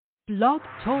Blog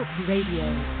Talk Radio.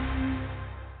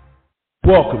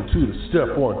 Welcome to the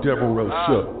Stephon Devereux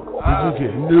Show, where you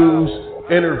get news,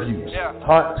 interviews,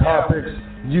 hot topics,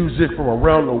 music from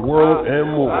around the world,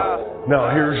 and more. Now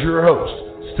here's your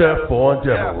host, Stephon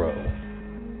Devereux.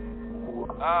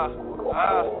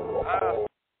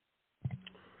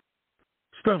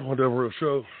 Stephon Devereux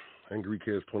Show, Angry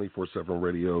Kids 24/7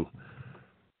 Radio.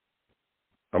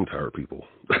 I'm tired, people.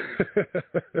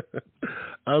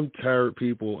 I'm tired,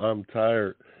 people. I'm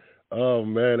tired. Oh,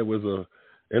 man, it was a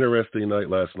interesting night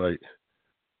last night.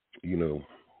 You know,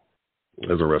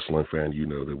 as a wrestling fan, you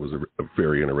know, it was a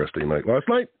very interesting night last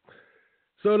night.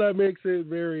 So that makes it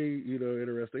very,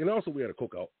 interesting. And also we had a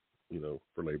cookout,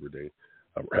 for Labor Day.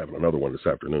 We're having another one this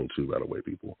afternoon, too, by the way,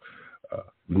 people.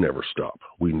 We never stop.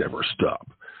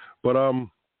 But,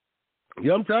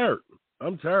 yeah, I'm tired.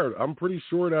 I'm pretty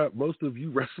sure that most of you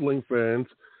wrestling fans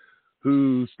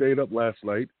who stayed up last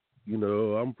night,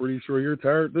 I'm pretty sure you're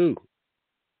tired too.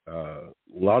 A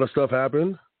lot of stuff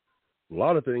happened. A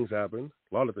lot of things happened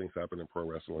in pro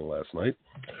wrestling last night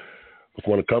with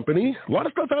one company. A lot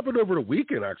of stuff happened over the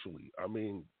weekend, actually. I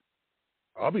mean,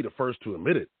 I'll be the first to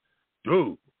admit it.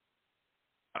 Dude,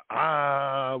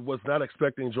 I was not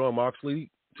expecting John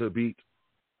Moxley to beat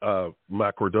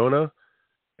Matt Cardona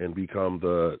and become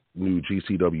the new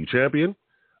GCW champion.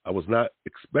 I was not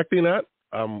expecting that.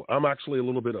 I'm actually a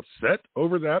little bit upset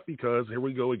over that because here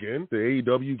we go again. The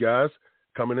AEW guys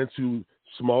coming into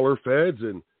smaller feds,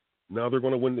 and now they're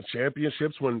going to win the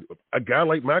championships when a guy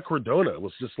like Matt Cardona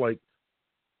was just like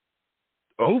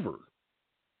over.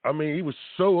 I mean, he was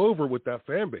so over with that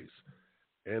fan base.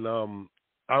 And I'm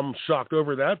shocked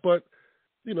over that, but,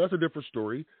 that's a different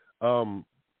story. My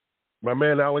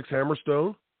man Alex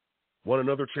Hammerstone won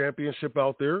another championship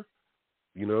out there,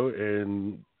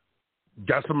 and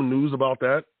got some news about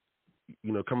that,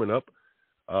 coming up,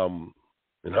 and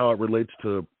how it relates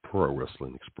to Pro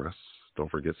Wrestling Express. Don't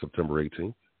forget September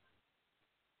 18th,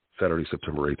 Saturday,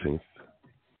 September 18th.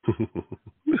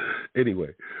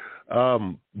 Anyway,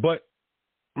 but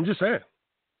I'm just saying,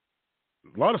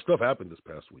 a lot of stuff happened this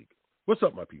past week. What's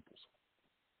up, my peoples?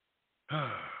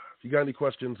 If you got any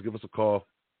questions, give us a call.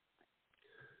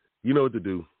 You know what to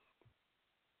do.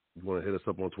 You want to hit us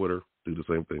up on Twitter, do the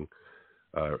same thing.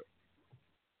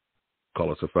 Call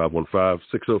us at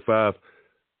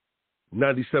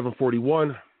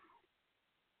 515-605-9741.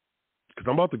 Because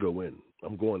I'm about to go in.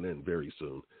 I'm going in very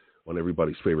soon on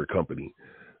everybody's favorite company.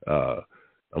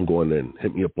 I'm going in.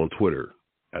 Hit me up on Twitter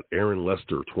at Aaron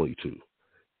Lester 22.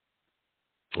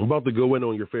 I'm about to go in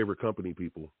on your favorite company,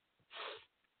 people.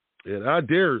 And I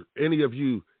dare any of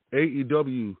you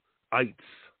AEW-ites,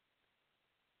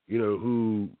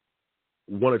 who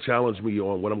want to challenge me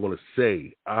on what I'm going to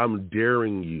say. I'm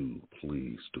daring you.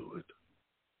 Please do it.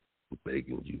 I'm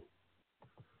begging you.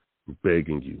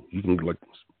 You can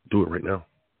do it right now.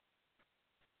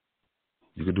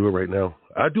 You can do it right now.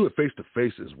 I do it face to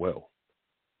face as well.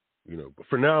 But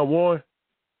for now on,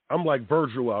 I'm like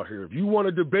Virgil out here. If you want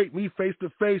to debate me face to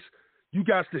face, you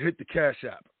got to hit the Cash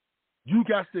App. You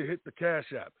got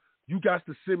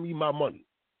to send me my money.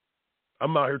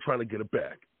 I'm out here trying to get it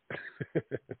back.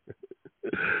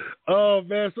 Oh,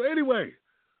 man. So anyway,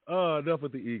 enough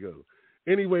with the ego.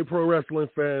 Anyway, pro wrestling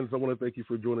fans, I want to thank you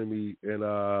for joining me, and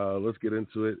let's get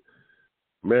into it.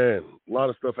 Man, a lot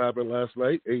of stuff happened last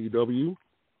night. AEW,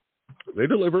 they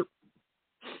delivered.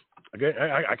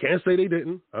 I can't say they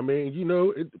didn't. I mean,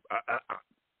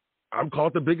 I'm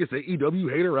called the biggest AEW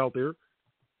hater out there,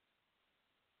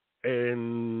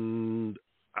 and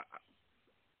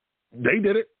they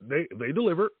did it. They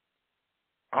delivered.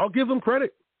 I'll give them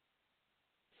credit.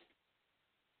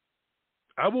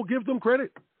 I will give them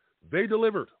credit. They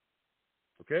delivered.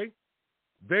 Okay?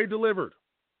 They delivered.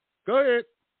 Go ahead.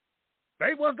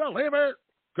 They was delivered.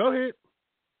 Go ahead.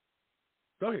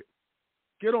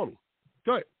 Get on me.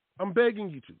 Go ahead. I'm begging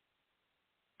you to.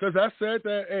 Because I said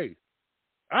that, hey,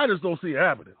 I just don't see it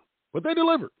happening. But they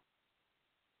delivered.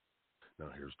 Now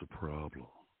here's the problem.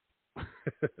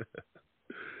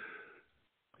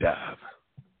 Dive.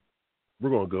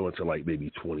 We're going to go into like maybe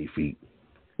 20 feet.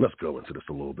 Let's go into this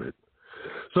a little bit.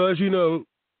 So as you know,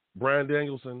 Bryan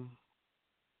Danielson,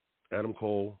 Adam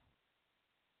Cole,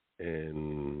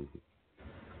 and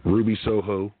Ruby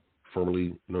Soho,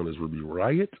 formerly known as Ruby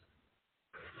Riott,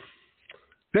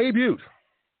 debuted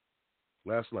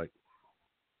last night.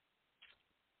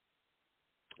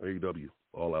 AEW,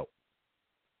 All Out.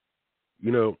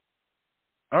 I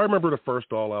remember the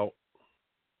first All Out,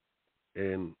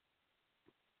 and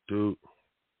dude,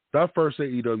 that first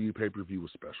AEW pay-per-view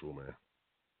was special, man.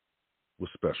 Was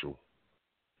special.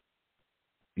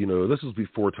 This was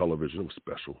before television. It was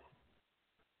special.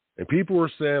 And people were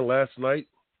saying last night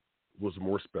was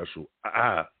more special.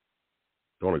 I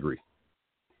don't agree.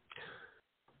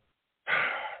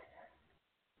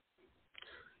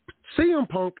 CM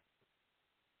Punk,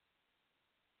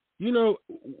 you know,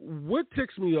 what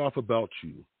ticks me off about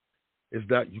you is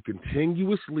that you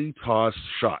continuously toss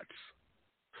shots.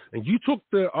 And you took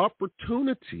the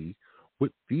opportunity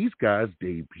with these guys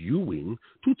debuting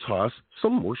to toss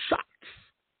some more shots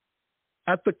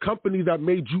at the company that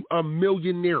made you a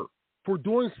millionaire for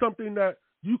doing something that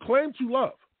you claim to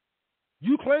love.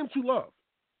 You claim to love,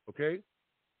 okay?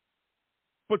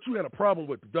 But you had a problem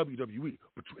with the WWE.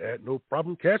 But you had no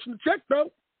problem cashing the check,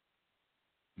 though.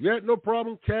 You had no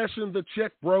problem cashing the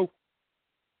check, bro.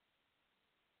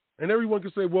 And everyone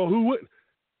can say, well, who would?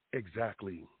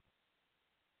 Exactly.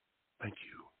 Thank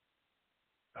you.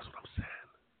 That's what I'm saying.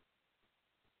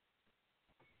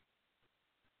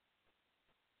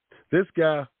 This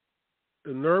guy,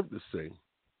 the nerve to say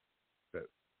that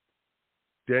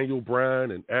Daniel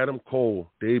Bryan and Adam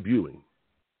Cole debuting,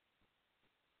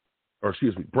 or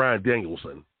excuse me, Bryan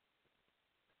Danielson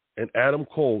and Adam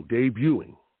Cole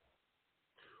debuting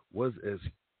was as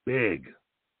big,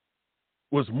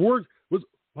 was more, was,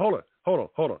 hold on.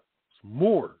 It's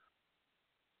more.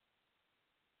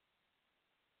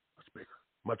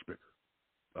 Much bigger.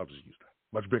 I'll just use that.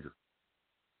 Much bigger.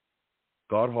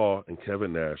 Scott Hall and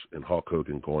Kevin Nash and Hulk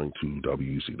Hogan going to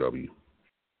WCW.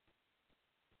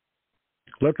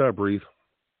 Let that breathe.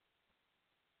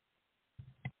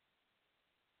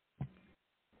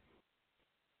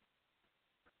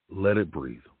 Let it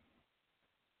breathe.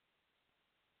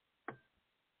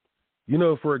 You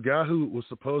know, for a guy who was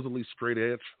supposedly straight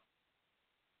edge,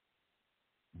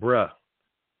 bruh,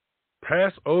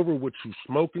 pass over what you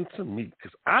smoking to me,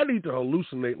 because I need to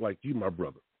hallucinate like you, my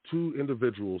brother. Two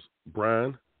individuals,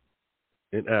 Brian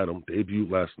and Adam,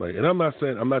 debuted last night. And I'm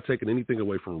not taking anything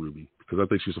away from Ruby, because I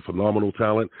think she's a phenomenal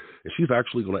talent, and she's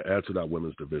actually going to add to that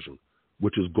women's division,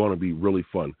 which is going to be really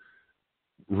fun.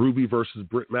 Ruby versus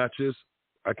Britt matches,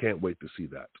 I can't wait to see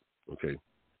that, okay?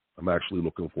 I'm actually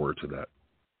looking forward to that.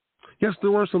 Yes,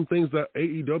 there are some things that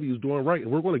AEW is doing right,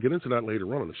 and we're going to get into that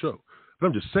later on in the show. But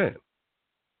I'm just saying,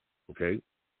 okay?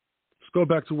 Let's go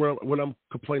back to what I'm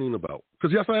complaining about.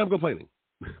 Because, yes, I am complaining.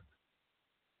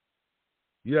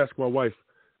 You ask my wife,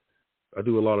 I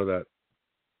do a lot of that.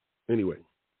 Anyway.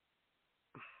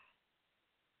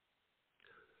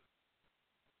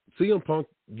 CM Punk,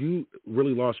 you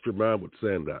really lost your mind with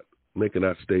saying that, making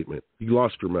that statement. You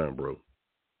lost your mind, bro.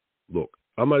 Look,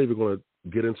 I'm not even going to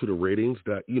get into the ratings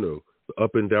that, you know, the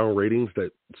up and down ratings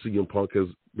that CM Punk has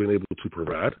been able to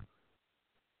provide.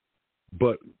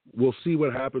 But we'll see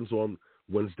what happens on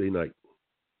Wednesday night.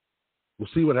 We'll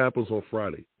see what happens on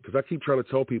Friday. Because I keep trying to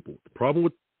tell people, the problem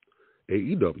with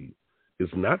AEW is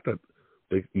not that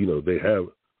they have,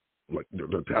 like, their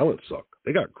talent suck.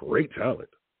 They got great talent.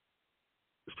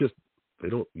 It's just they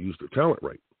don't use their talent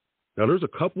right. Now, there's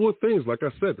a couple of things, like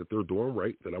I said, that they're doing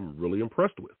right that I'm really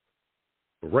impressed with.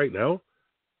 But right now,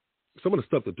 some of the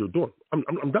stuff that they're doing,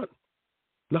 I'm done.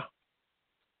 No.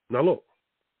 Now, look,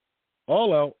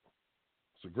 All Out,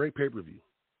 it's a great pay-per-view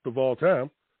of all time.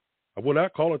 I will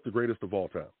not call it the greatest of all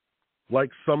time. Like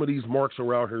some of these marks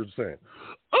are out here saying,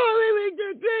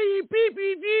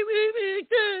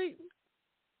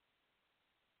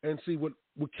 and see what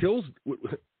kills,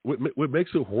 what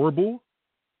makes it horrible,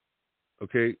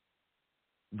 okay,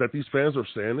 that these fans are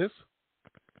saying this,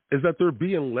 is that they're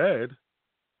being led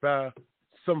by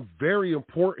some very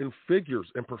important figures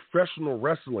in professional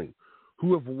wrestling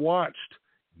who have watched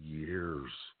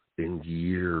years and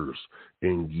years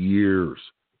and years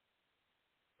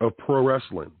of pro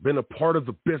wrestling, been a part of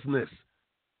the business.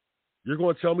 You're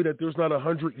going to tell me that there's not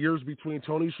 100 years between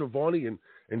Tony Schiavone and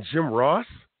Jim Ross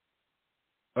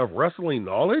of wrestling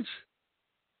knowledge?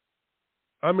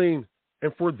 I mean,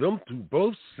 and for them to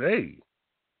both say,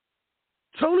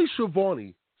 Tony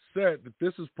Schiavone said that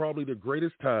this is probably the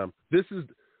greatest time. This is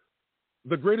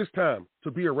the greatest time to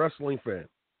be a wrestling fan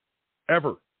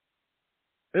ever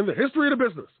in the history of the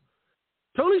business.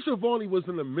 Tony Schiavone was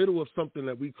in the middle of something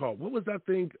that we call, what was that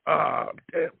thing?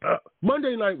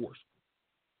 Monday Night Wars.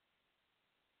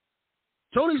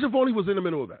 Tony Schiavone was in the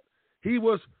middle of that. He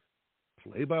was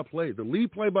play-by-play, the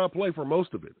lead play-by-play for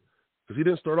most of it, because he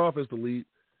didn't start off as the lead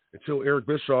until Eric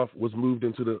Bischoff was moved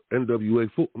into the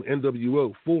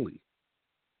NWO fully.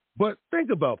 But think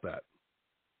about that.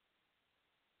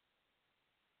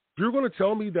 You're going to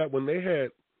tell me that when they had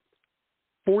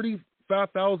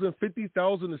 45,000,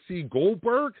 50,000 to see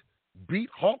Goldberg beat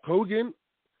Hulk Hogan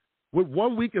with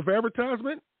 1 week of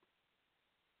advertisement?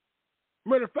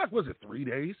 Matter of fact, was it 3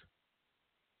 days?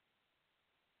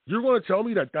 You're going to tell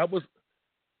me that was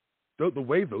the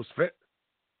way those fit,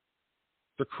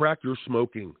 the crack you're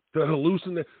smoking, the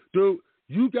hallucinate, dude.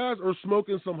 You guys are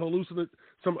smoking some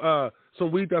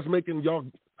weed that's making y'all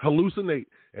hallucinate.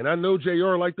 And I know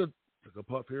JR like to take a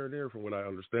puff here and there, from what I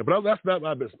understand, but that's not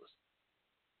my business.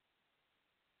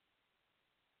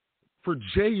 For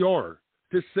JR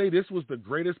to say this was the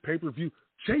greatest pay-per-view,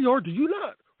 JR, do you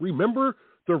not remember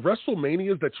the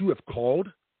WrestleManias that you have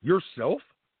called yourself?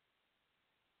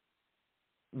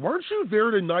 Weren't you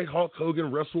there the night Hulk Hogan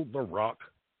wrestled The Rock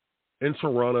in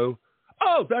Toronto?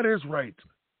 Oh, that is right.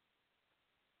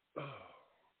 Oh.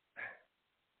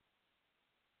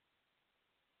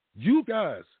 You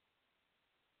guys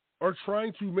are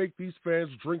trying to make these fans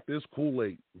drink this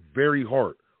Kool-Aid very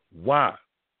hard. Why?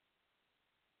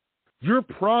 Your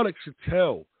product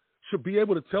should be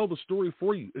able to tell the story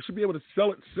for you. It should be able to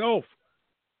sell itself.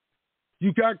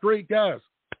 You got great guys.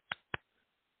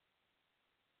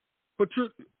 But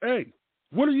hey,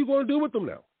 what are you going to do with them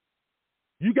now?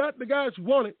 You got the guys you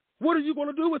wanted. What are you going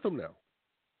to do with them now?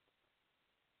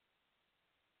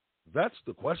 That's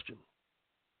the question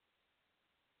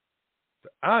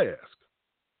that I ask.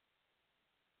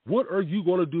 What are you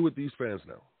going to do with these fans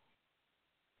now?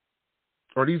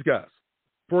 Or these guys?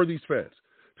 For these fans?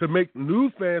 To make new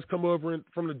fans come over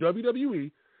from the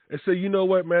WWE and say, you know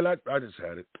what, man, I just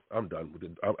had it. I'm done with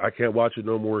it. I can't watch it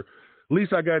no more. At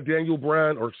least I got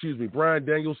Bryan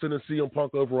Danielson and CM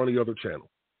Punk over on the other channel.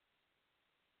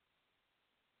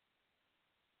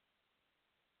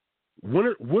 What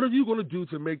are you going to do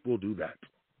to make Will do that?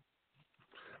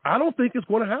 I don't think it's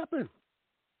going to happen.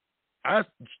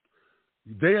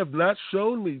 They have not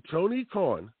shown me, Tony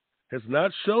Khan has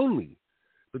not shown me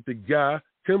that the guy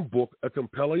can book a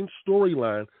compelling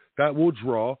storyline that will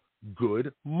draw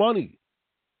good money.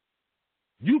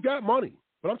 You got money,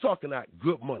 but I'm talking that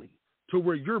good money to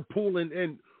where you're pulling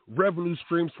in revenue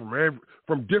streams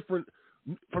from different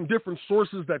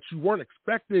sources that you weren't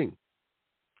expecting.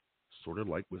 Sort of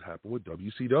like what happened with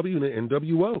WCW and the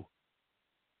NWO.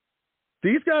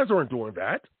 These guys aren't doing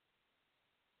that.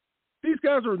 These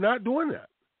guys are not doing that.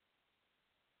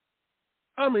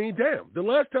 I mean, damn. The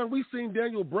last time we seen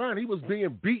Daniel Bryan, he was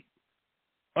being beat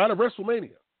out of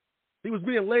WrestleMania. He was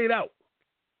being laid out.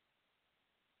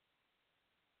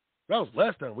 That was the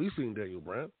last time we seen Daniel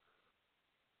Bryan.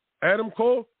 Adam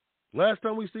Cole, last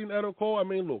time we seen Adam Cole, I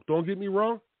mean, look, don't get me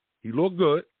wrong. He looked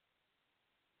good.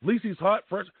 At least he's hot,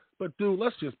 fresh. But, dude,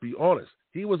 let's just be honest.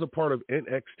 He was a part of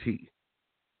NXT.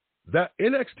 That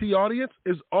NXT audience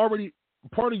is already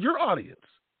part of your audience.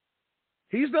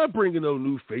 He's not bringing no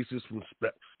new faces from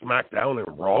SmackDown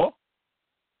and Raw.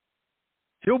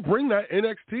 He'll bring that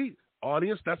NXT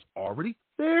audience that's already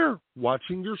there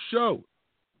watching your show.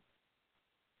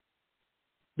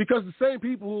 Because the same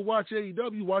people who watch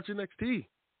AEW watch NXT.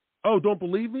 Oh, don't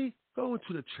believe me? Go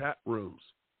into the chat rooms.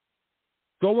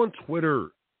 Go on Twitter.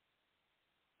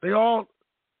 They all,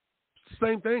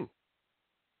 same thing.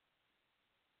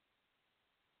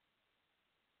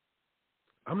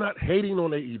 I'm not hating on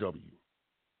AEW.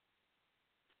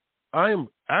 I am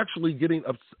actually getting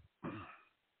upset. The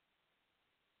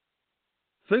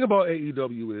thing about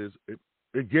AEW is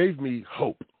it gave me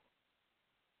hope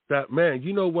that, man,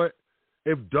 you know what?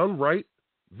 If done right,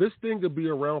 this thing could be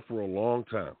around for a long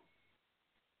time.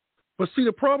 But see,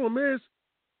 the problem is,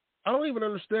 I don't even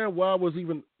understand why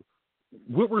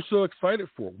what we're so excited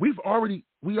for. We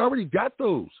already got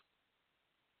those.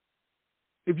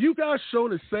 If you guys show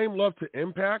the same love to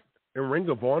Impact and Ring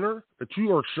of Honor that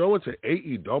you are showing to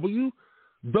AEW,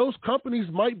 those companies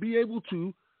might be able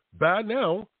to, by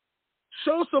now,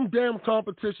 show some damn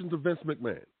competition to Vince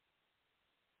McMahon.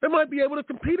 They might be able to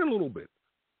compete a little bit.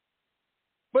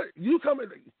 But you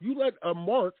let a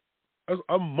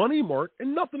money mark,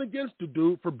 and nothing against the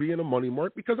dude for being a money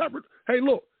mark, because hey,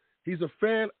 look, he's a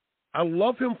fan. I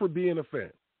love him for being a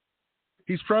fan.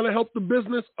 He's trying to help the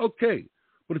business, okay.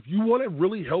 But if you want to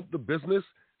really help the business,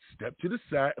 step to the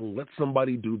side and let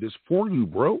somebody do this for you,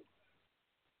 bro.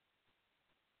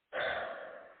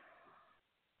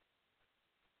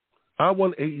 I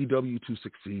want AEW to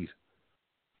succeed.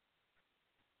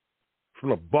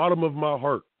 From the bottom of my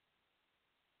heart.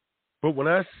 But when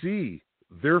I see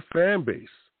their fan base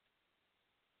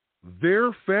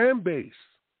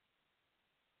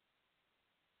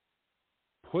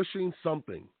pushing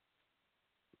something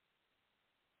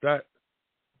that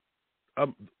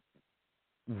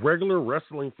regular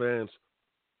wrestling fans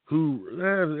who,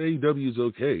 AEW is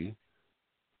okay,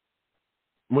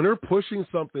 when they're pushing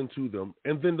something to them,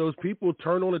 and then those people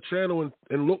turn on a channel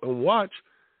and look and watch,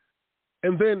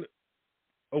 and then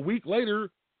a week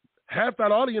later, half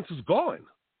that audience is gone.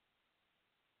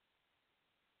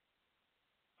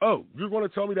 Oh, you're going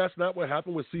to tell me that's not what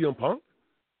happened with CM Punk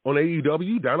on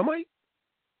AEW Dynamite?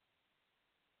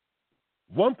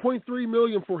 $1.3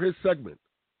 million for his segment.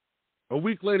 A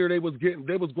week later, they was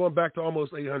going back to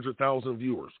almost 800,000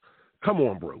 viewers. Come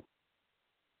on, bro.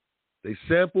 They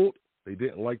sampled. They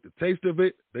didn't like the taste of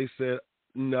it. They said,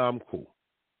 "Nah, I'm cool."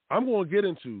 I'm going to get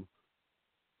into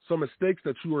some mistakes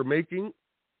that you are making.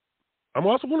 I'm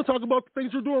also going to talk about the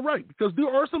things you're doing right, because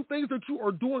there are some things that you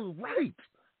are doing right.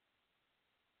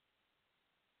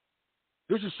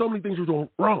 There's just so many things you're doing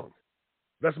wrong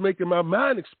that's making my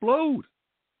mind explode.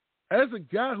 As a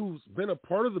guy who's been a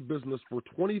part of the business for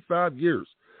 25 years,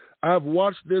 I've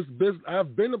watched this business.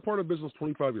 I've been a part of business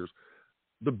 25 years.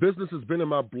 The business has been in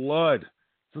my blood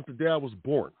since the day I was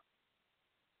born.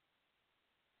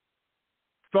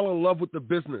 Fell in love with the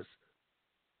business.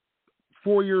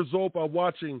 4 years old by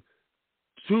watching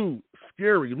two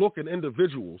scary-looking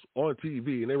individuals on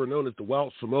TV, and they were known as the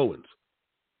Wild Samoans.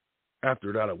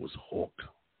 After that, I was hooked.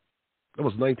 That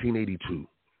was 1982.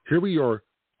 Here we are,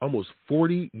 almost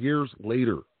 40 years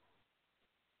later.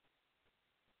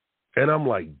 And I'm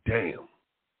like, damn,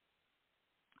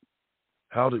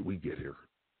 how did we get here?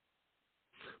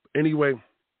 Anyway,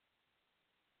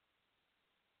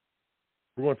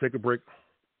 we're going to take a break.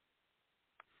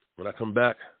 When I come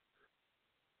back,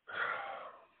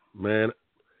 man,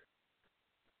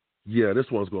 yeah,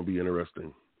 this one's going to be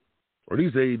interesting. Are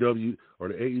these the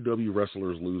AEW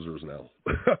wrestlers losers now?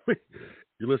 I mean,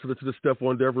 you're listening to the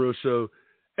Stephon Devereux Show.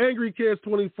 Angry Kids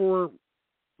 24-7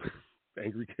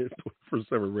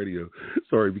 radio.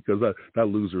 Sorry, because that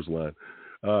loser's line.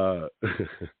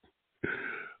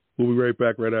 We'll be right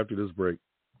back right after this break.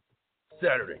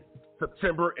 Saturday,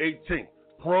 September 18th,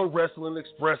 Pro Wrestling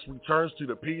Express returns to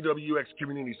the PWX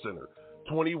Community Center,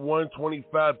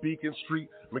 2125 Beacon Street,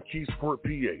 McKeesport,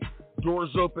 PA.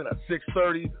 Doors open at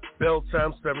 6:30, bell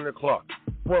time 7 o'clock.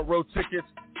 Front row tickets,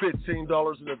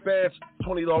 $15 in advance,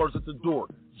 $20 at the door.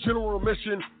 General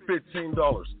admission,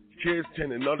 $15. Kids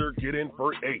 10 and under get in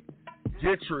for $8.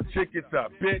 Get your tickets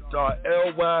at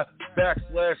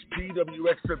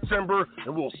bit.ly/PWX September,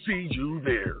 and we'll see you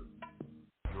there.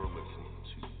 You're listening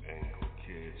to Angle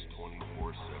Kids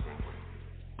 24/7.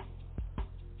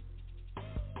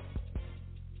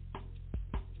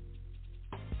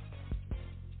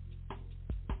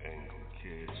 Angle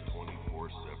Kids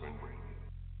 24/7.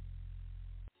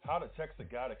 How to text a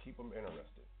guy to keep him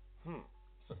interested?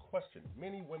 It's a question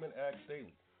many women ask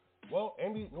daily. Well,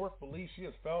 Amy North believes she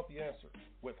has found the answer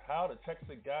with How to Text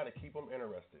a Guy to Keep Him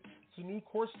Interested. It's a new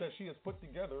course that she has put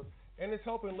together, and it's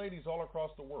helping ladies all across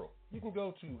the world. You can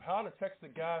go to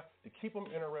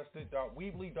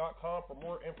howtotextaguytokephiminterested.weebly.com for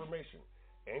more information.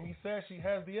 Amy says she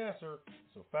has the answer,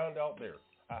 so find out there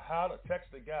at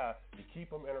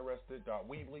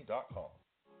howtotextaguytokephiminterested.weebly.com.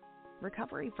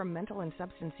 Recovery from mental and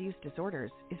substance use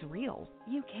disorders is real.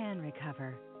 You can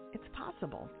recover. It's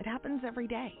possible. It happens every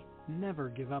day. Never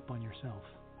give up on yourself.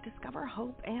 Discover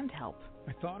hope and help.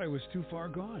 I thought I was too far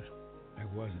gone. I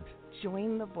wasn't.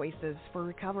 Join the Voices for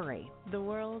Recovery. The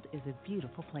world is a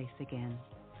beautiful place again.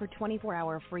 For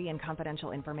 24-hour free and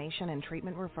confidential information and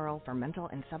treatment referral for mental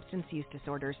and substance use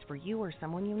disorders for you or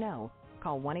someone you know,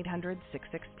 call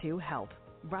 1-800-662-HELP.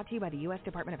 Brought to you by the U.S.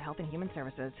 Department of Health and Human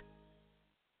Services.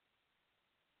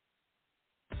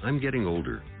 I'm getting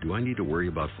older. Do I need to worry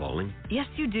about falling? Yes,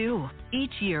 you do.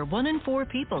 Each year, 1 in 4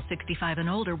 people 65 and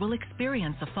older will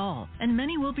experience a fall, and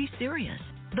many will be serious.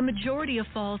 The majority of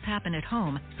falls happen at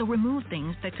home, so remove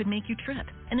things that could make you trip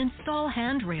and install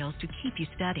handrails to keep you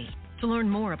steady. To learn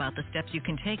more about the steps you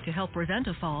can take to help prevent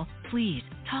a fall, please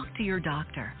talk to your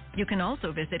doctor. You can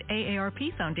also visit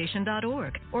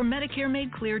aarpfoundation.org or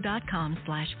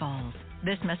medicaremadeclear.com/falls.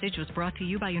 This message was brought to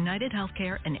you by United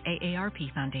Healthcare and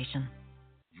AARP Foundation.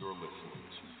 You're listening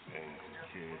to Angle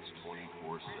Kids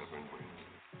 24/7 Radio.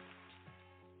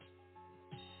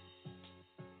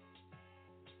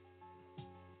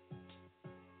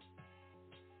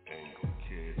 Angle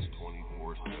Kids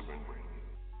 24/7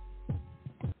 Radio.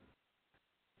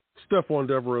 Stephon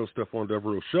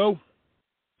Devereux Show.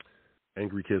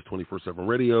 Angry Kids 24/7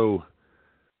 Radio.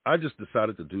 I just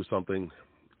decided to do something.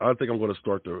 I think I'm going to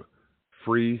start the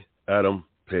Free Adam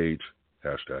Page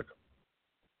hashtag.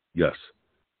 Yes.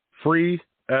 Free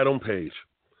Adam Page.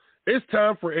 It's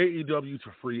time for AEW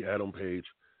to free Adam Page.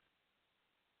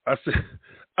 I said,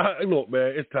 look,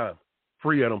 man, it's time.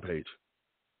 Free Adam Page.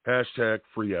 Hashtag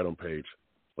free Adam Page.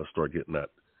 Let's start getting that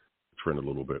trend a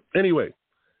little bit. Anyway,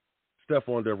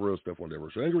 Stephon Devereux.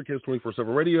 Angry Kids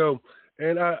 24/7 Radio.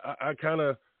 And I kind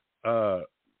of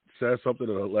said something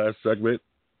in the last segment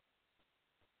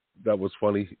that was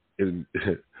funny.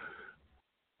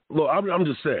 Look, I'm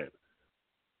just saying.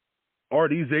 are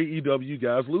these AEW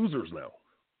guys losers now?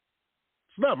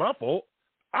 It's not my fault.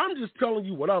 I'm just telling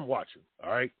you what I'm watching,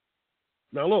 all right?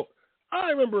 Now, look, I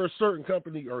remember a certain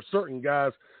company or certain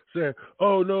guys saying,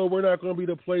 oh, no, we're not going to be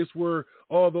the place where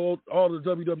all the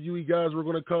WWE guys were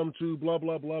going to come to, blah,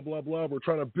 blah, blah, blah, blah. We're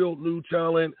trying to build new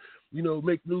talent,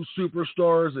 make new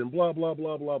superstars and blah, blah,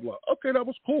 blah, blah, blah. Okay, that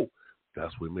was cool.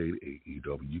 That's what made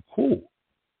AEW cool.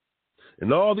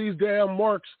 And all these damn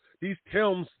marks, these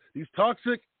Tims, these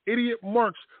toxic idiot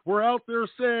marks were out there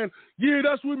saying, yeah,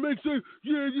 that's what makes it,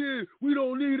 yeah, we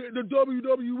don't need it, the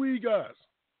WWE guys.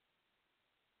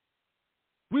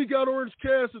 We got Orange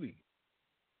Cassidy.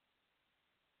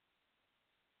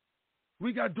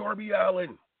 We got Darby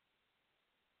Allin.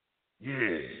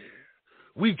 Yeah.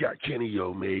 We got Kenny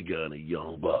Omega and the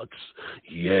Young Bucks.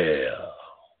 Yeah.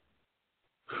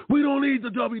 We don't need the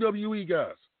WWE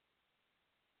guys.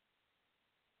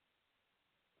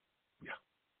 Yeah.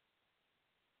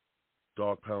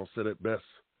 Dog Pound said it best.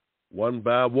 One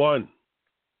by one.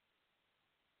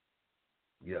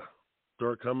 Yeah.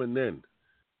 Start coming in.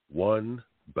 One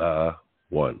by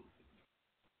one.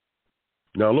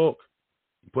 Now look,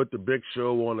 you put the Big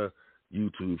Show on a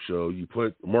YouTube show. You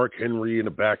put Mark Henry in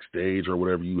the backstage or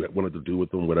whatever you wanted to do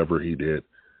with him, whatever he did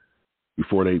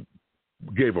before they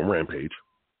gave him Rampage.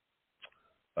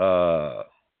 It's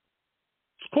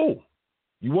cool.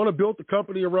 You want to build the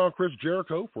company around Chris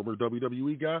Jericho, former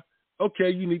WWE guy?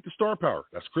 Okay, you need the star power.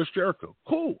 That's Chris Jericho.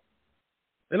 Cool.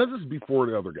 And this is before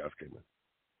the other guys came in.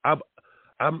 I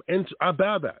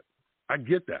buy that. I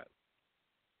get that.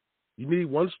 You need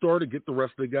one star to get the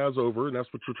rest of the guys over, and that's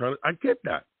what you're trying to. I get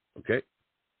that. Okay.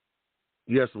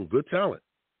 You have some good talent.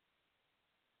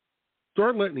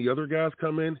 Start letting the other guys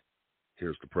come in.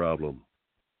 Here's the problem.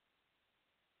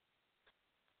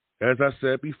 As I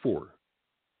said before,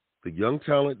 the young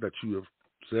talent that you have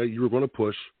said you were going to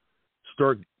push,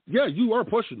 you are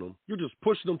pushing them. You're just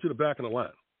pushing them to the back of the line.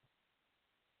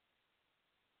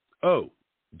 Oh,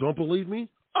 don't believe me?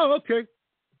 Oh, okay.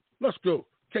 Let's go.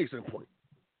 Case in point.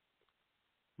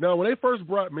 Now, when they first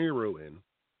brought Miro in,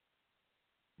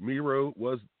 Miro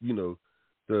was,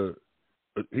 I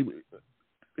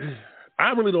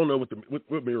really don't know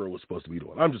what Miro was supposed to be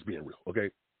doing. I'm just being real,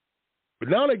 okay? But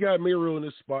now they got Miro in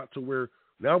this spot to where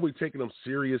now we're taking him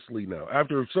seriously now.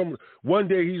 After one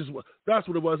day that's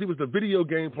what it was. He was the video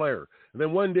game player. And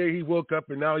then one day he woke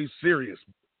up and now he's serious.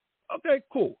 Okay,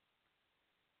 cool.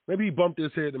 Maybe he bumped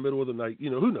his head in the middle of the night.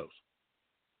 Who knows?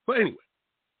 But anyway.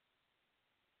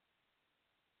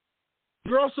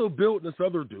 You're also building this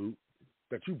other dude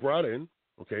that you brought in,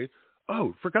 okay?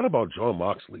 Oh, forgot about Jon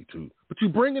Moxley, too. But you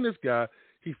bring in this guy.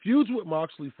 He feuds with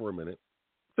Moxley for a minute.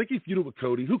 I think he feuded with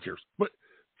Cody. Who cares? But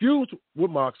feuds with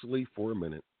Moxley for a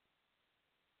minute.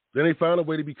 Then they found a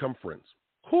way to become friends.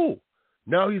 Cool.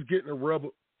 Now he's getting a rub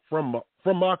from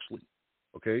Moxley,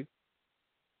 okay?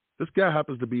 This guy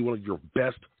happens to be one of your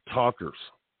best talkers,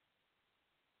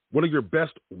 one of your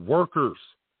best workers.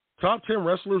 Top 10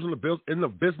 wrestlers in the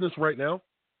business right now,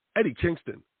 Eddie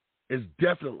Kingston is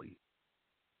definitely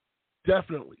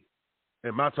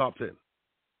in my top 10.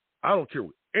 I don't care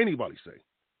what anybody say.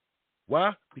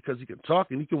 Why? Because he can talk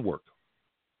and he can work.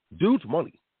 Dude's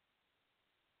money.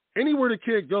 Anywhere the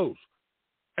kid goes,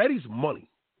 Eddie's money.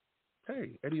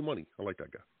 Hey, Eddie Money. I like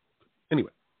that guy.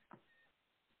 Anyway.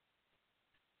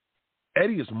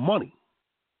 Eddie is money.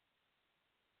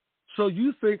 So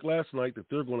you think last night that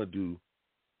they're going to do,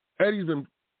 Eddie's been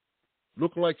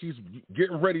looking like he's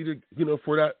getting ready to,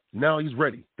 for that. Now he's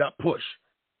ready. That push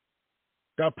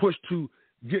to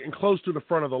getting close to the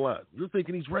front of the line. You're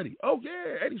thinking he's ready. Oh,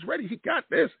 yeah, Eddie's ready. He got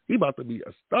this. He about to be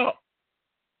a star.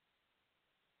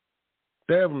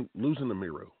 They have him losing to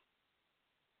Miro,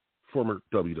 former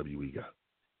WWE guy.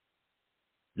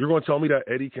 You're going to tell me that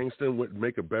Eddie Kingston would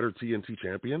make a better TNT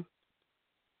champion?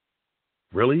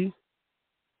 Really?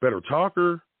 Better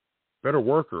talker? Better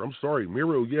worker? I'm sorry.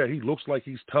 Miro, yeah, he looks like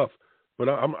he's tough. But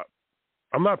I'm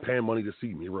not paying money to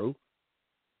see Miro.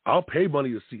 I'll pay money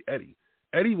to see Eddie.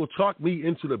 Eddie will talk me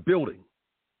into the building.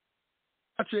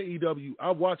 Watch AEW.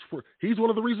 He's one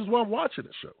of the reasons why I'm watching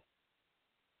the show.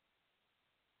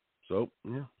 So,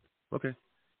 yeah, okay.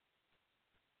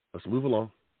 Let's move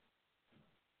along.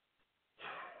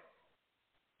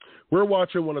 We're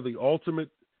watching one of the ultimate,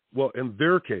 well, in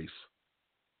their case,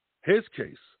 his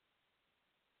case,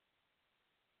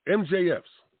 MJF's,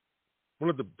 one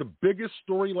of the biggest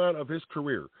storyline of his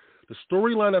career, the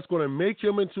storyline that's going to make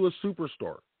him into a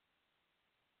superstar.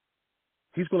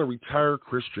 He's going to retire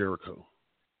Chris Jericho.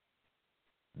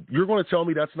 You're going to tell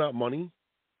me that's not money?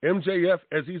 MJF,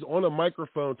 as he's on a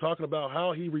microphone talking about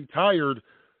how he retired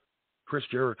Chris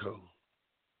Jericho.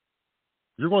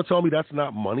 You're going to tell me that's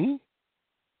not money?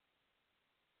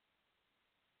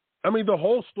 I mean, the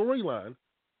whole storyline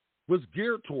was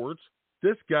geared towards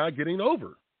this guy getting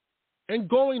over and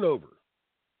going over.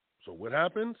 So what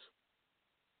happens?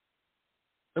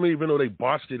 I mean, even though they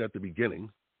botched it at the beginning,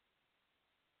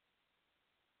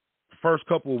 the first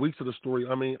couple of weeks of the story,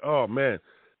 I mean, oh man,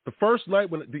 the first night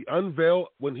when he unveiled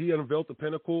the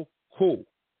Pinnacle, cool.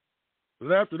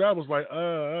 But after that was like,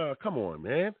 come on,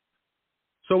 man.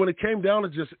 So when it came down to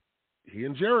just he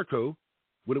and Jericho,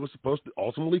 what it was supposed to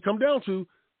ultimately come down to,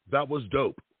 that was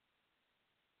dope.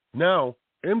 Now,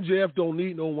 MJF don't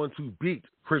need no one to beat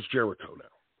Chris Jericho now.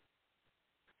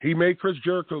 He made Chris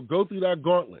Jericho go through that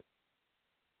gauntlet.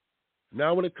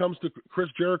 Now when it comes to Chris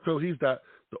Jericho, he's the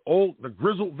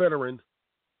grizzled veteran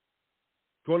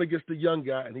going against the young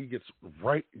guy, and he gets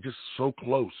right just so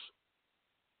close.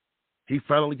 He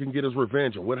finally can get his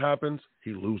revenge, and what happens?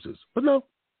 He loses. But no.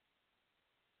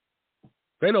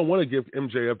 They don't want to give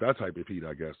MJF that type of heat,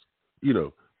 I guess. You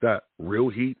know, that real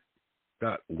heat,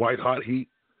 that white-hot heat.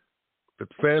 The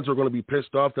fans are going to be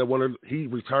pissed off that he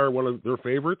retired one of their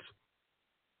favorites.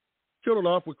 Killed it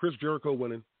off with Chris Jericho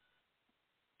winning.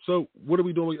 So what are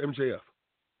we doing with MJF?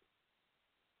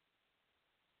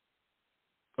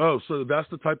 Oh, so that's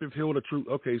the type of heel of the truth.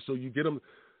 Okay, so you get him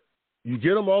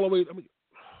all the way. I mean,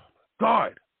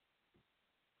 God.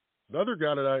 Another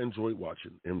guy that I enjoyed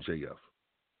watching, MJF.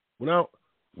 Now,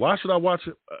 why should I watch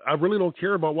it? I really don't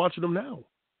care about watching him now.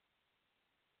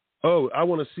 Oh, I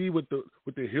want to see what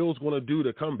the heel's going to do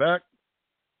to come back.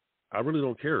 I really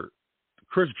don't care.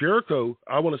 Chris Jericho,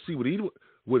 I want to see what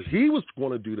he was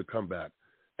going to do to come back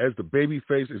as the baby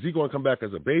face. Is he going to come back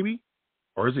as a baby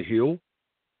or is it heel?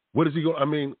 What is he going? I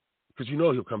mean, because you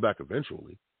know he'll come back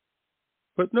eventually.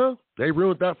 But no, they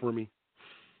ruined that for me.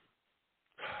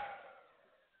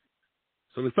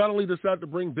 So they finally decided to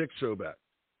bring Big Show back,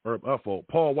 or my fault,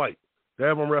 Paul White. They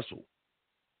have him wrestle.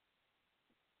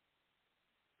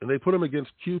 And they put him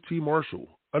against QT Marshall,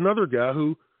 another guy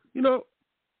who, you know,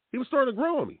 he was starting to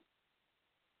grow on me.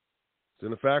 It's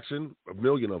in a faction, a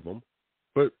million of them.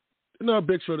 But, you know,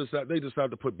 Big Show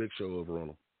decided to put Big Show over on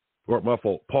him. Or my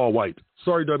fault, Paul White.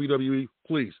 Sorry, WWE,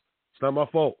 please. It's not my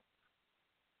fault.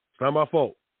 It's not my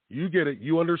fault. You get it.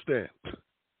 You understand.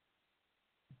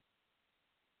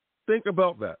 Think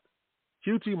about that.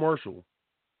 QT Marshall.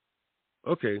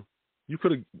 Okay, you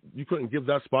couldn't give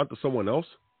that spot to someone else?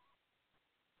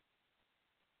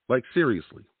 Like,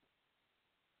 seriously.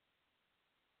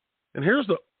 And here's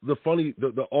the funny,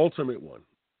 the ultimate one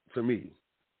to me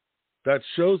that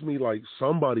shows me like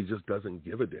somebody just doesn't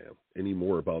give a damn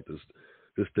anymore about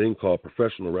this thing called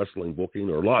professional wrestling booking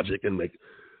or logic and make.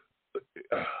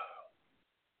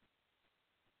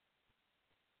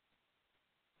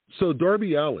 So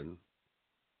Darby Allin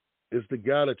is the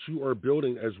guy that you are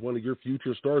building as one of your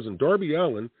future stars, and Darby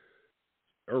Allin,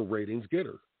 a ratings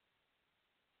getter.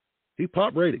 He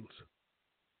popped ratings.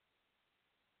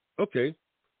 Okay.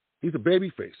 He's a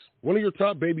babyface, one of your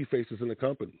top baby faces in the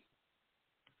company.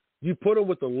 You put him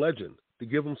with a legend to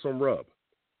give him some rub.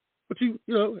 But you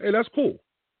know, hey, that's cool.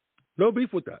 No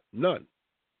beef with that. None.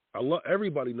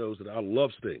 Everybody knows that I love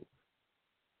Sting.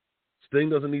 Sting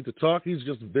doesn't need to talk. He's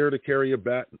just there to carry a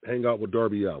bat and hang out with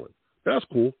Darby Allin. That's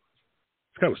cool.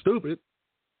 It's kind of stupid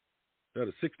that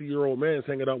a 60-year-old man's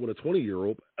hanging out with a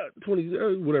 20-year-old,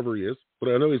 20, whatever he is. But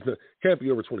I know can't be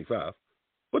over 25.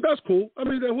 But that's cool. I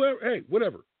mean,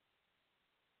 whatever.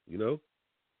 You know,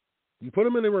 you put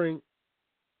him in the ring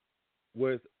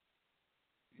with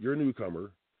your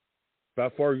newcomer, by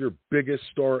far your biggest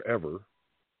star ever.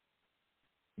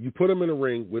 You put him in a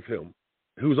ring with him,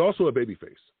 who's also a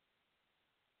babyface.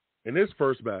 In his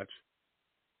first match,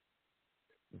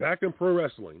 back in pro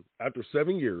wrestling, after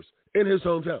 7 years, in his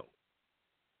hometown.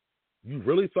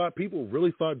 People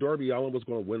really thought Darby Allin was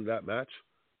going to win that match?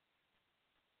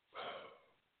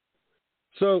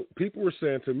 So people were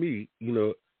saying to me, you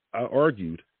know, I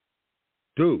argued,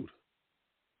 dude,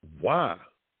 why?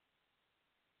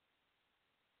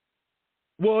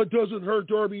 Well, it doesn't hurt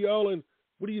Darby Allin.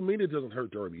 What do you mean it doesn't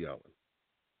hurt Darby Allin?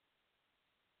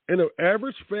 In an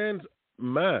average fan's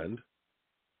mind,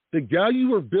 the guy you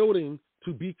were building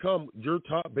to become your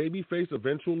top babyface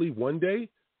eventually one day,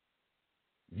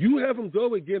 you have him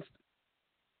go against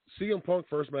CM Punk's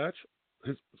first match,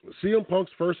 CM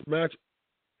Punk's first match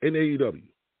in AEW,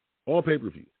 on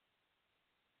pay-per-view.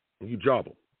 And you job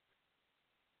him.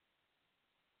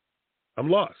 I'm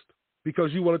lost.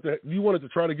 Because you wanted to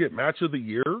try to get match of the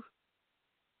year?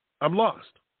 I'm lost.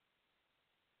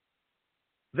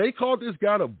 They called this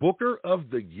guy the Booker of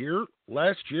the Year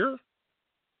last year?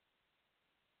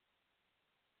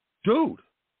 Dude,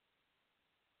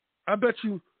 I bet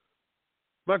you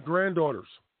my granddaughters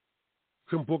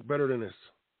can book better than this.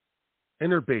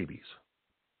 and their babies.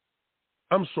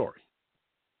 I'm sorry.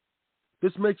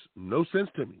 This makes no sense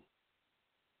to me.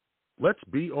 Let's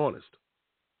be honest.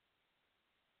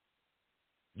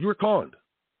 You were conned.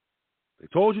 They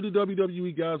told you the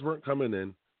WWE guys weren't coming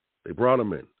in. They brought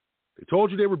them in. They told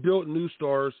you they were building new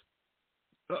stars.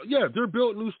 Yeah, they're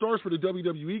building new stars for the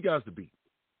WWE guys to beat.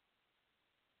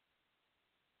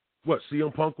 What,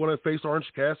 CM Punk want to face Orange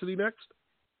Cassidy next?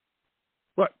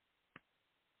 What?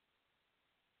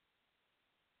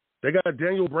 They got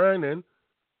Daniel Bryan in,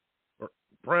 or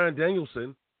Bryan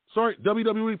Danielson. Sorry,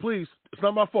 WWE, please. It's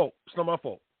not my fault. It's not my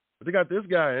fault. But they got this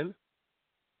guy in.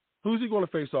 Who's he going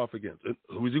to face off against? And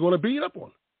who is he going to beat up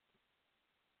on?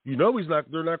 You know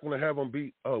they're not going to have him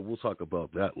beat. Oh, we'll talk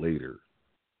about that later.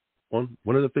 On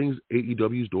one of the things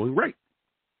AEW is doing right.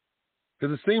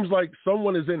 Because it seems like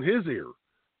someone is in his ear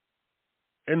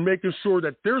and making sure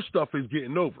that their stuff is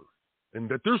getting over and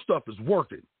that their stuff is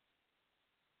working.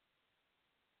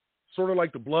 Sort of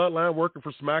like the Bloodline working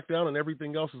for SmackDown and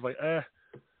everything else is like,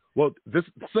 Well, this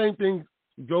same thing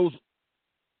goes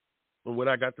on what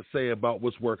I got to say about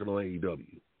what's working on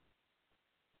AEW.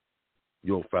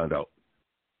 You'll find out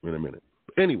in a minute.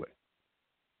 But anyway,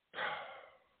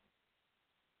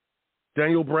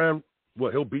 Daniel Bryan,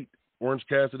 he'll beat Orange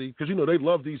Cassidy because, they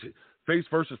love these face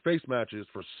versus face matches.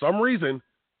 For some reason,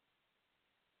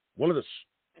 one of the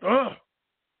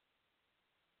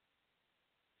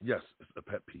yes, it's a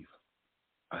pet peeve.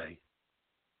 I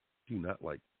do not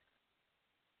like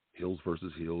heels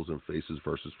versus heels and faces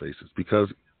versus faces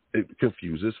because it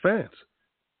confuses fans.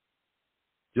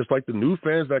 Just like the new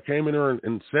fans that came in there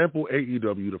and sampled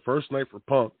AEW the first night for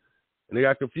Punk, and they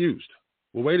got confused.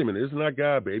 Well, wait a minute, isn't that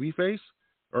guy a babyface?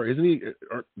 Or isn't he?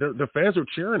 Or the fans are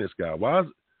cheering this guy. Why is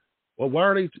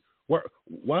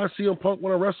CM Punk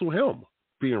want to wrestle him?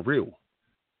 Being real.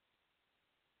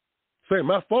 Say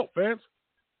my fault, fans.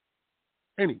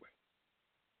 Anyway,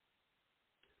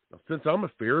 now, since I'm a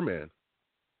fair man,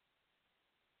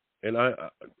 and I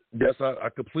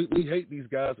completely hate these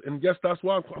guys, and yes, that's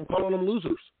why I'm calling them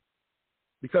losers,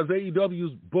 because AEW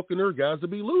is booking their guys to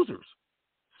be losers.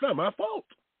 It's not my fault.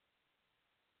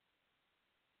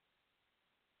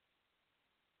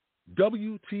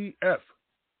 WTF.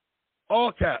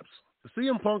 All caps. The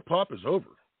CM Punk pop is over.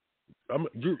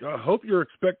 I hope you're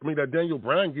expecting me that Daniel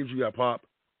Bryan gives you that pop.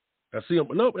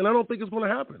 Nope, and I don't think it's going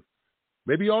to happen.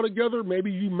 Maybe altogether,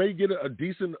 maybe you may get a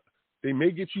decent. They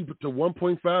may get you to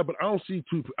 1.5, but I don't see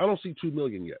 2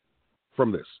 million yet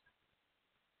from this.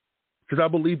 Because I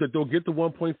believe that they'll get to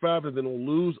 1.5 and then they'll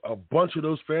lose a bunch of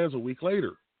those fans a week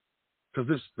later. Because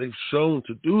they've shown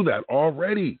to do that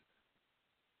already.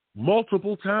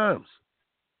 Multiple times.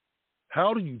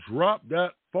 How do you drop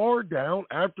that far down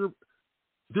after?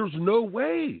 There's no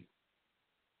way.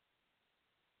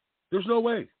 There's no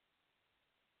way.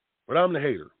 But I'm the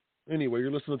hater. Anyway,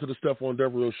 you're listening to the Stephon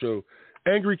Devereux Show.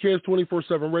 Angry Kids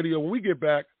 24/7 Radio. When we get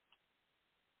back,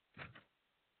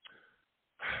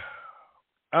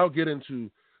 I'll get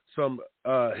into some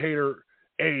hater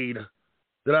aid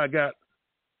that I got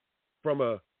from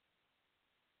a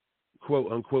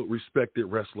quote-unquote respected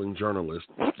wrestling journalist.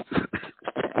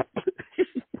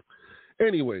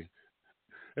 Anyway,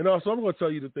 and also I'm going to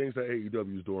tell you the things that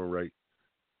AEW is doing right.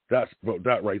 That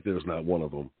right there is not one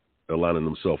of them, aligning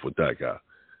themselves with that guy.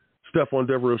 Stephon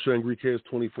Devereux, Angry Kids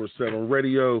 24/7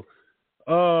 Radio.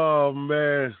 Oh,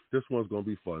 man, this one's going to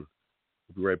be fun.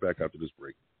 We'll be right back after this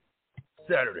break.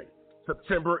 Saturday,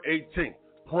 September 18th,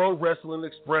 Pro Wrestling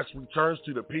Express returns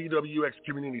to the PWX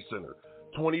Community Center,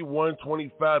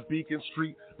 2125 Beacon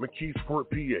Street, McKeesport,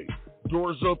 PA.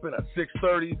 Doors open at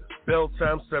 6:30, bell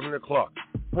time 7 o'clock.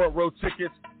 Front row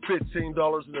tickets,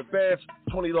 $15 in advance,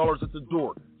 $20 at the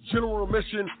door. General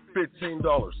admission,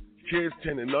 $15. Kids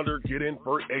 10 and under get in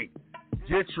for $8.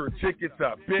 Get your tickets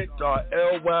at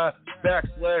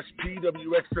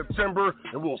bit.ly/PWX September,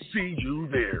 and we'll see you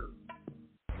there.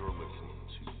 You're listening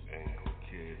to Angry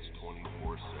Kids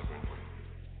 24/7.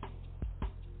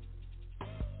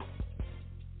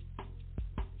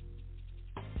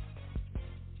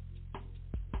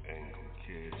 Angry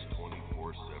Kids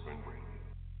 24/7.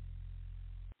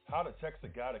 How to text a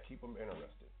guy to keep him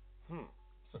interested?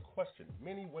 It's a question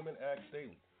many women ask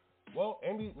daily. Well,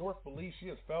 Amy North believes she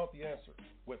has found the answer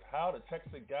with How to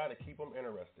Text a Guy to Keep Him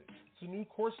Interested. It's a new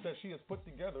course that she has put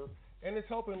together, and it's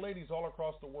helping ladies all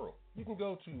across the world. You can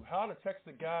go to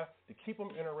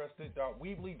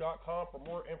howtotextaguy-to-keep-him-interested.weebly.com for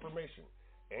more information.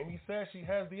 Amy says she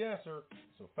has the answer,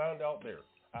 so find out there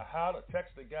at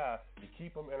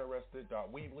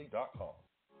howtotextaguy-to-keep-him-interested.weebly.com.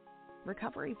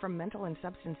 Recovery from mental and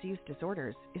substance use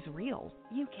disorders is real.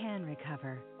 You can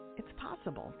recover. It's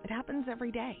possible. It happens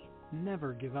every day.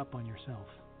 Never give up on yourself.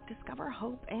 discover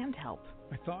hope and help.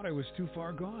 I thought I was too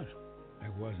far gone. I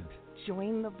wasn't.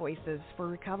 Join the Voices for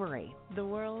Recovery. The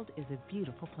world is a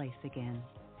beautiful place again.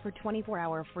 For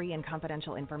 24-hour free and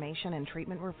confidential information and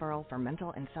treatment referral for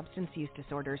mental and substance use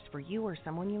disorders for you or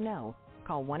someone you know,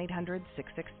 call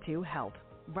 1-800-662-HELP.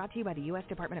 Brought to you by the U.S.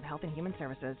 Department of Health and Human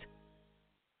Services.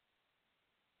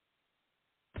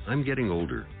 I'm getting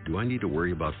older. Do I need to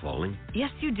worry about falling?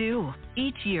 Yes, you do.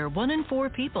 Each year, 1 in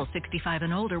 4 people 65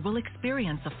 and older will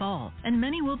experience a fall, and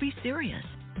many will be serious.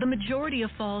 The majority of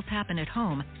falls happen at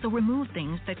home, so remove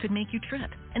things that could make you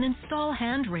trip and install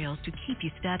handrails to keep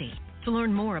you steady. To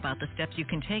learn more about the steps you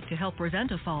can take to help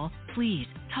prevent a fall, please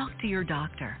talk to your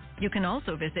doctor. You can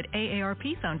also visit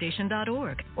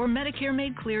aarpfoundation.org or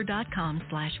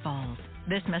medicaremadeclear.com/falls.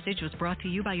 This message was brought to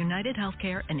you by United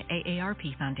Healthcare and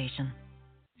AARP Foundation.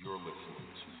 You're listening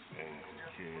to Angle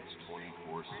Kids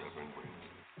 24/7 Radio.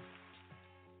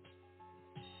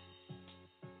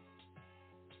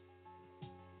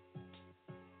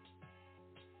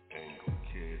 Angle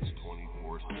Kids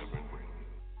 24/7 Radio.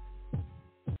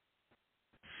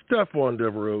 Stephon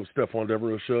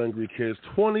Devereux Show, Angry Kids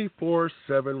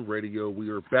 24/7 Radio. We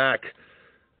are back.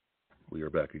 We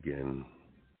are back again.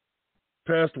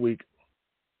 Past week,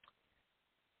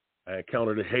 I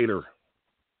encountered a hater.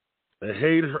 A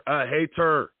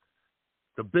hater.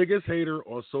 The biggest hater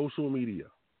on social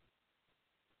media.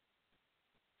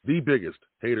 The biggest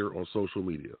hater on social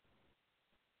media.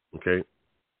 Okay?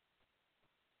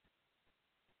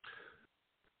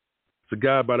 It's a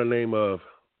guy by the name of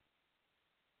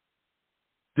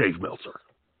Dave Meltzer.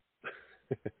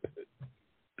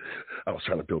 I was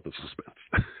trying to build the suspense.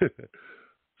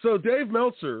 So Dave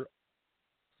Meltzer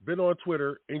been on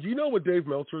Twitter, and you know what Dave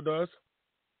Meltzer does?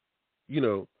 You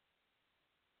know,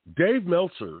 Dave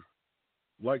Meltzer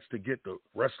likes to get the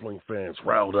wrestling fans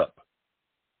riled up.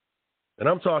 And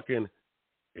I'm talking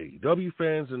AEW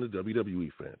fans and the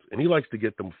WWE fans. And he likes to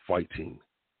get them fighting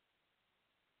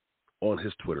on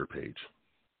his Twitter page.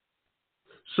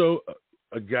 So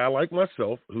a guy like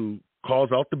myself who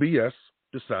calls out the BS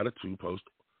decided to post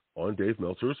on Dave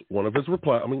Meltzer's one of his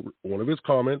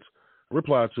comments,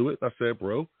 replied to it. I said,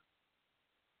 bro,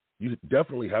 you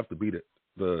definitely have to beat it.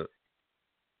 The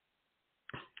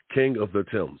king of the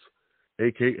Tims,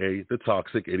 a.k.a. the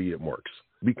toxic idiot Marks,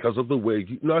 because of the way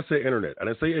I say internet. I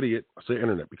didn't say idiot. I say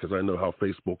internet because I know how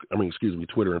Twitter and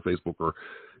Facebook are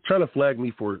trying to flag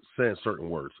me for saying certain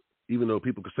words, even though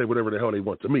people can say whatever the hell they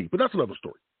want to me. But that's another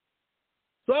story.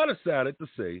 So I decided to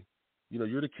say,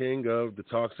 you're the king of the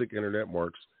toxic internet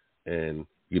Marks, and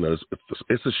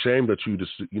it's a shame that you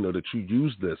just that you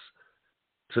use this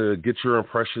to get your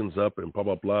impressions up and blah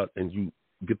blah blah, and you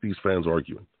get these fans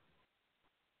arguing.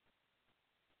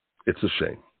 It's a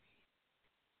shame.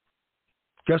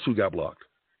 Guess who got blocked?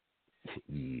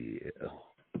 Yeah.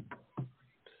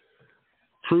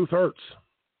 Truth hurts.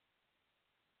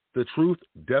 The truth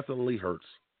definitely hurts.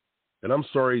 And I'm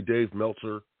sorry, Dave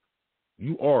Meltzer,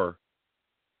 you are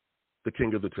the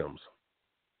king of the Tims.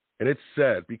 And it's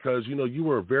sad because, you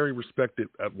were very respected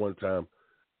at one time.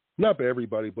 Not by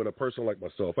everybody, but a person like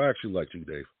myself. I actually liked you,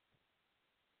 Dave.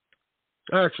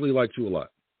 I actually liked you a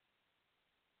lot.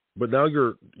 But now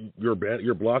you're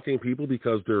blocking people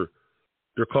because they're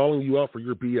calling you out for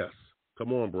your BS.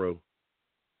 Come on, bro.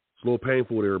 It's a little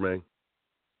painful there, man.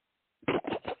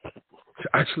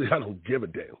 Actually, I don't give a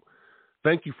damn.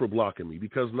 Thank you for blocking me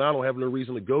because now I don't have no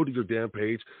reason to go to your damn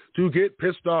page to get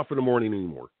pissed off in the morning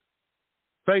anymore.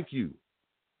 Thank you.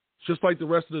 It's just like the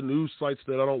rest of the news sites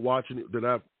that I don't watch and that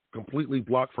I've completely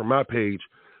blocked from my page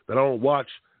that I don't watch.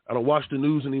 I don't watch the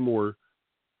news anymore.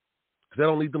 Because I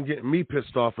don't need them getting me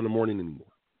pissed off in the morning anymore.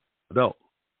 I don't.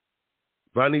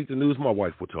 If I need the news, my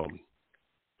wife will tell me.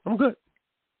 I'm good.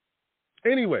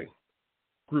 Anyway,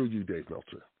 screw you, Dave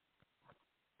Meltzer.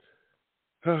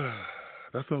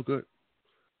 That felt good.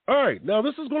 All right, now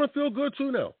this is going to feel good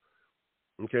too now.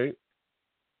 Okay?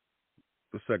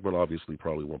 The segment obviously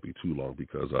probably won't be too long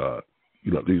because,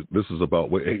 this is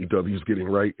about what AEW is getting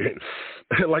right.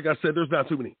 And like I said, there's not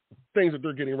too many things that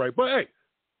they're getting right. But hey,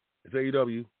 it's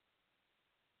AEW.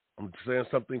 I'm saying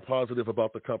something positive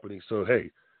about the company. So, hey,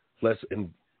 let's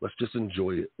just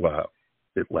enjoy it while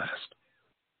it lasts.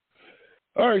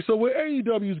 All right, so what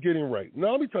AEW is getting right.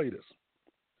 Now, let me tell you this.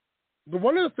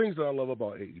 One of the things that I love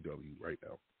about AEW right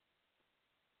now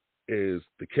is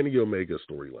the Kenny Omega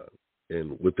storyline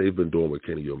and what they've been doing with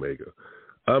Kenny Omega.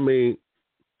 I mean,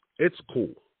 it's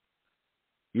cool.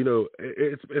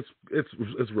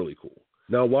 It's really cool.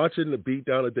 Now, watching the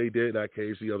beatdown that they did at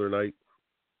Cage the other night,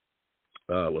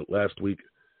 last week,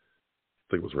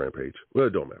 I think it was Rampage. Well,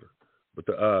 it don't matter. But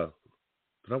did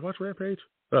I watch Rampage?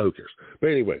 Oh, who cares? But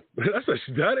anyway,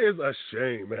 that is a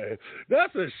shame, man.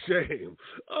 That's a shame.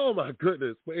 Oh my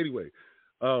goodness. But anyway,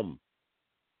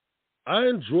 I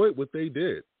enjoyed what they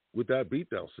did with that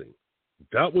beatdown scene.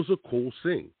 That was a cool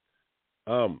scene.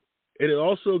 And it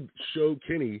also showed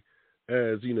Kenny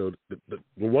as, the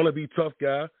wannabe tough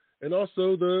guy, and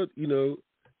also the,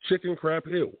 chicken crap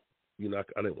hill. I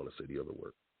didn't want to say the other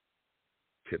word.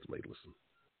 Kids may listen.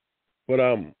 But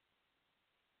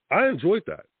I enjoyed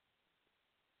that.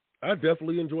 I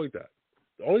definitely enjoyed that.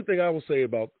 The only thing I will say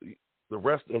about the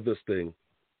rest of this thing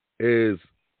is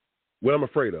what I'm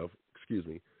afraid of,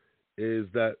 is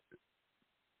that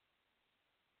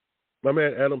my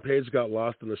man Adam Page got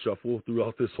lost in the shuffle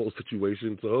throughout this whole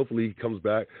situation. So hopefully he comes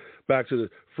back to the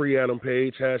free Adam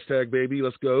Page, #baby,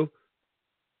 let's go.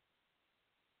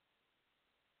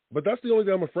 But that's the only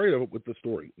thing I'm afraid of with the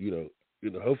story.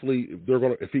 Hopefully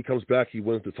if he comes back, he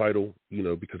wins the title,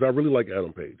 because I really like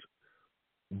Adam Page.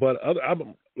 But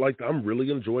I'm really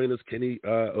enjoying this Kenny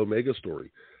Omega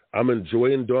story. I'm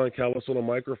enjoying Don Callis on a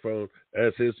microphone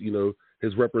as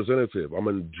his representative. I'm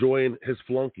enjoying his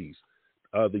flunkies,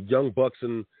 the Young Bucks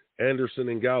and Anderson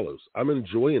and Gallows. I'm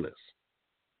enjoying this.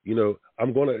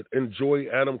 I'm going to enjoy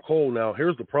Adam Cole. Now,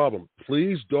 here's the problem.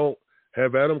 Please don't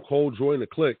have Adam Cole join the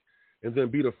Clique and then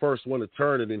be the first one to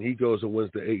turn, and then he goes and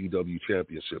wins the AEW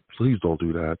championship. Please don't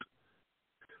do that.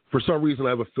 For some reason, I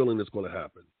have a feeling it's going to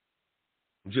happen.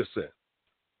 I'm just saying.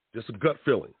 Just a gut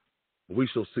feeling. We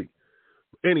shall see.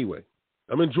 Anyway,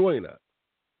 I'm enjoying that.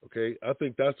 Okay? I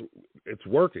think it's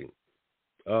working.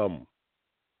 We'll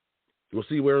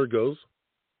see where it goes.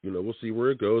 We'll see where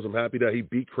it goes. I'm happy that he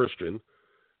beat Christian.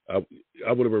 I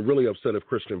would have been really upset if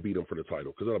Christian beat him for the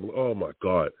title, because I'm like, oh my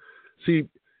God. See,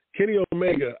 Kenny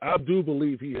Omega, I do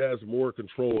believe he has more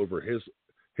control over his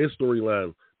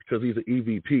storyline because he's an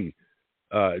EVP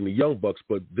in the Young Bucks,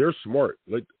 but they're smart.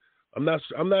 Like, I'm not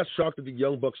shocked that the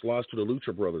Young Bucks lost to the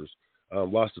Lucha Brothers,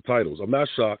 lost the titles. I'm not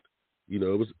shocked.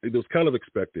 It was kind of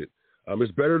expected.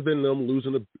 It's better than them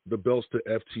losing the belts to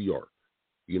FTR.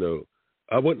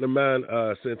 I wouldn't have mind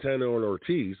Santana and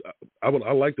Ortiz. I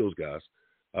like those guys.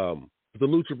 The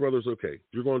Lucha Brothers, okay.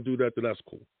 If you're going to do that, then that's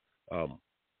cool.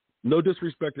 No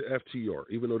disrespect to FTR,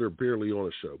 even though they're barely on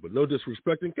the show. But no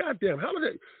disrespect. And goddamn, how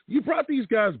did you brought these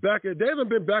guys back? They haven't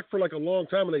been back for like a long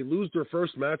time, and they lose their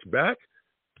first match back?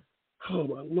 Oh,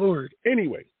 my Lord.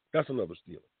 Anyway, that's another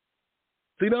steal.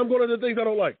 See, now I'm going to the things I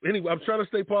don't like. Anyway, I'm trying to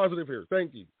stay positive here.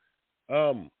 Thank you.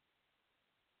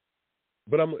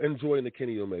 But I'm enjoying the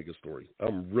Kenny Omega story.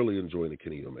 I'm really enjoying the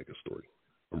Kenny Omega story.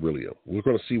 I really am. We're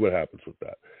going to see what happens with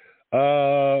that.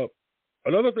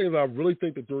 Another thing is I really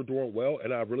think that they're doing well,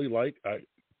 and I really like,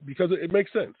 because it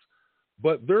makes sense.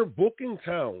 But they're booking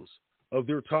towns of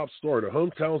their top star, the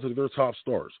hometowns of their top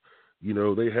stars.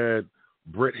 They had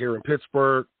Britt here in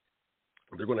Pittsburgh.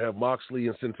 They're going to have Moxley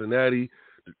in Cincinnati.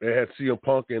 They had CM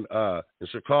Punk in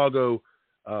Chicago.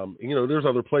 There's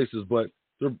other places, but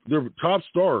their top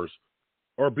stars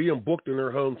are being booked in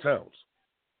their hometowns.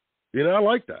 I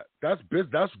like that. That's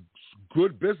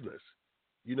good business.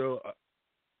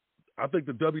 I think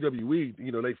the WWE,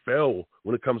 they fail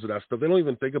when it comes to that stuff. They don't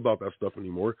even think about that stuff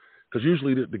anymore, because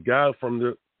usually the guy from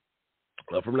that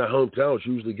hometown is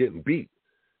usually getting beat,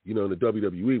 in the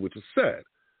WWE, which is sad,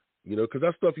 because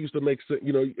that stuff used to make sense.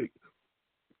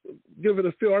 Give it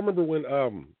a feel. I remember when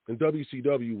in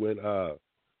WCW when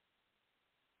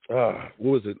what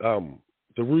was it?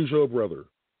 The Rougeau brother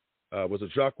was a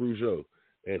Jacques Rougeau,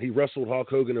 and he wrestled Hulk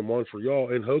Hogan in Montreal,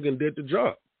 and Hogan did the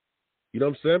job. You know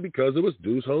what I'm saying? Because it was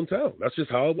Dude's hometown. That's just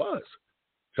how it was.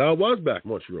 That's how it was back.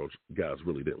 Montreal guys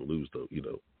really didn't lose, though,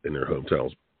 in their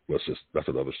hometowns. That's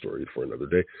another story for another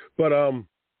day. But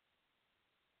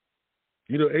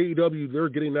AEW, they're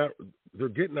getting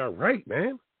that right,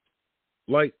 man.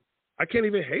 Like, I can't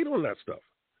even hate on that stuff.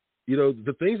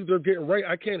 The things that they're getting right,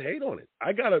 I can't hate on it.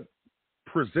 I gotta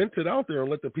present it out there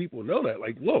and let the people know that.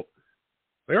 Like, look,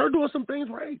 they are doing some things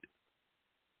right.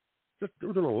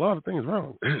 They're doing a lot of things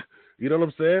wrong. You know what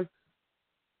I'm saying?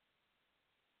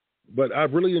 But I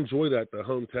really enjoy the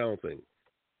hometown thing.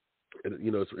 And,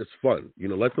 it's fun.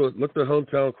 Let the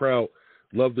hometown crowd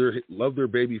love their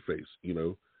baby face. I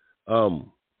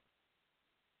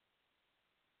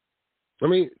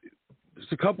mean,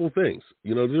 there's a couple of things.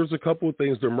 There's a couple of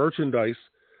things. Their merchandise.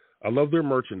 I love their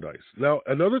merchandise. Now,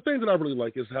 another thing that I really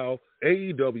like is how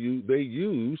AEW, they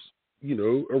use,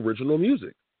 original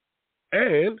music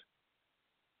and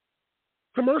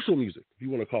commercial music, if you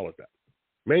want to call it that.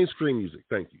 Mainstream music,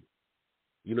 thank you.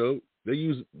 They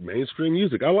use mainstream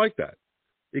music. I like that.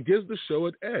 It gives the show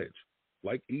an edge,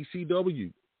 like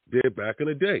ECW did back in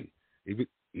the day.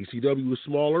 ECW was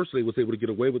smaller, so they was able to get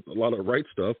away with a lot of right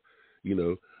stuff.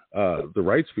 The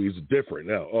rights fees are different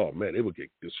now. Oh man, it would get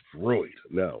destroyed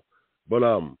now. But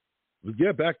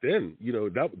yeah, back then,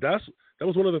 that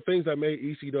was one of the things that made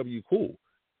ECW cool.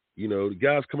 The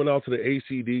guys coming out to the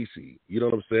AC/DC, you know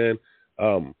what I'm saying?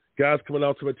 Guys coming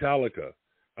out to Metallica.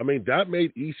 I mean, that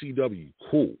made ECW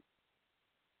cool.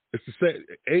 It's the same.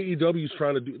 AEW's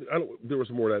trying to do. There was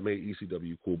more that made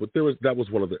ECW cool, but that was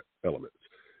one of the elements.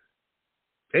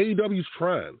 AEW's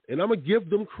trying, and I'm gonna give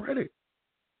them credit.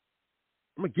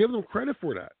 I'm gonna give them credit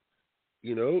for that.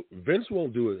 Vince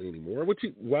won't do it anymore.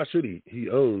 Why should he? He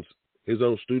owns his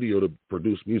own studio to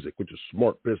produce music, which is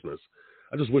smart business.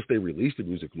 I just wish they released the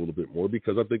music a little bit more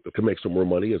because I think they can make some more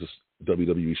money as a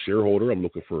WWE shareholder. I'm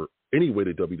looking for any way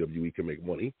that WWE can make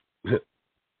money. It's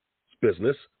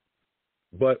business.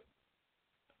 But,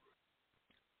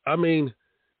 I mean,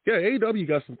 yeah, AEW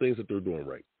got some things that they're doing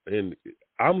right. And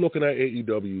I'm looking at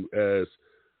AEW as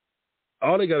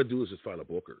all they got to do is just find a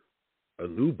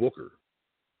new booker,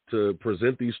 to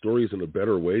present these stories in a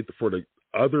better way for the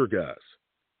other guys.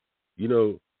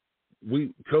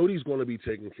 Cody's going to be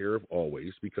taken care of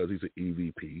always because he's an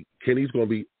EVP. Kenny's going to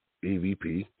be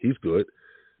EVP. He's good.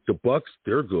 The Bucks,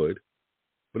 they're good.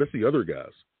 But it's the other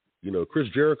guys. Chris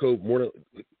Jericho, more than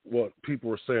what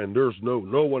people are saying, there's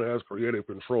no one has creative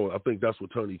control. I think that's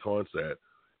what Tony Khan said.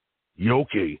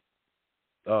 Yoki.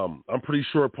 I'm pretty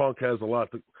sure Punk has a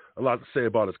lot to say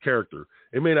about his character.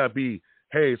 It may not be,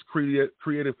 hey, it's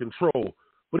creative control,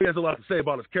 but he has a lot to say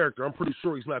about his character. I'm pretty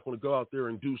sure he's not going to go out there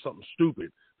and do something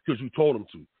stupid because you told him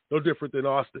to. No different than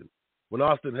Austin. When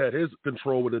Austin had his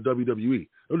control with the WWE.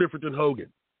 No different than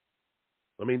Hogan.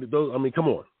 I mean, come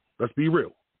on. Let's be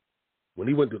real. When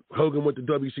Hogan went to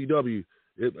WCW,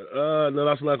 no,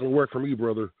 that's not going to work for me,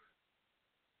 brother.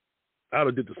 I'd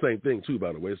have did the same thing too,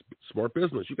 by the way. It's smart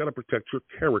business. You got to protect your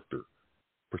character.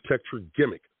 Protect your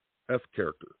gimmick.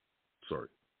 Character. Sorry.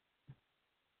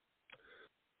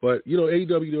 But,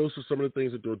 AEW, those are some of the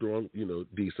things that they're doing,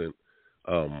 decent.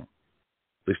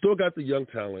 They still got the young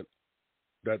talent,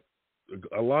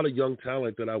 a lot of young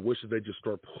talent that I wish that they just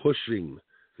start pushing,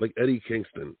 like Eddie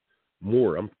Kingston,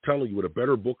 more. I'm telling you, with a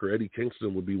better booker, Eddie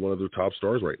Kingston would be one of their top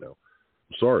stars right now.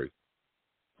 I'm sorry.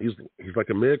 He's like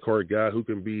a mid-card guy who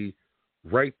can be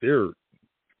right there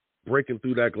breaking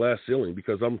through that glass ceiling,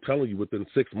 because I'm telling you, within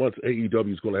 6 months,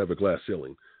 AEW is going to have a glass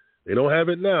ceiling. They don't have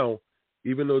it now,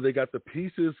 even though they got the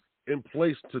pieces in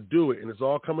place to do it, and it's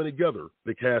all coming together,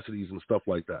 the Cassidys and stuff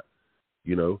like that,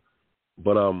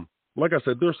 But like I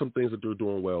said, there's some things that they're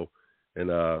doing well, and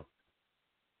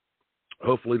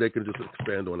hopefully they can just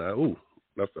expand on that. Ooh,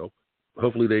 that fell.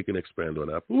 Hopefully they can expand on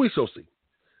that. But we shall see.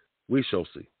 We shall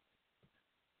see.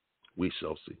 We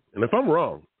shall see. And if I'm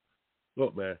wrong,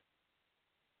 look, man,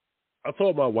 I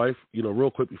told my wife, real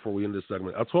quick before we end this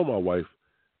segment, I told my wife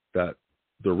that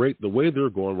the way they're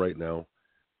going right now,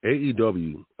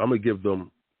 AEW, I'm gonna give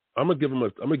them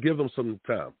some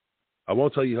time. I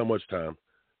won't tell you how much time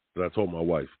that I told my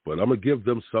wife, but I'm gonna give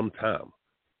them some time.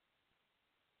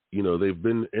 They've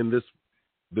been in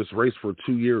this race for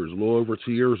 2 years, a little over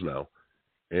 2 years now,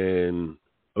 and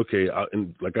okay,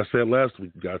 and like I said last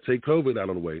week, we gotta take COVID out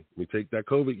of the way. We take that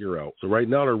COVID year out. So right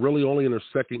now they're really only in their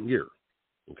second year,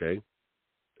 okay,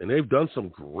 and they've done some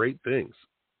great things,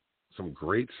 some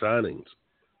great signings.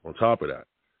 On top of that,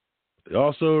 they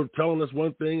also are telling us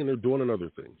one thing and they're doing another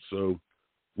thing. So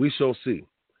we shall see.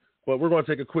 But we're going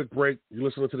to take a quick break. You're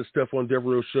listening to the Stephon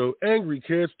Devereux Show, Angry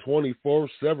Kids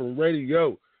 24/7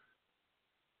 Radio.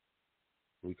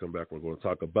 When we come back, we're going to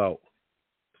talk about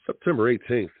September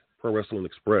 18th, Pro Wrestling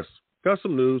Express. Got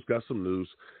some news,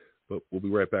 but we'll be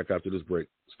right back after this break.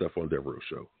 Stephon Devereux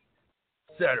Show.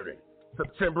 Saturday,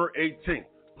 September 18th,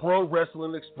 Pro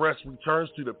Wrestling Express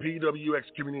returns to the PWX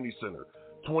Community Center,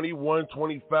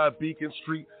 2125 Beacon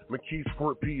Street,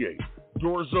 McKeesport, PA.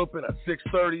 Doors open at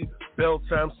 6:30, bell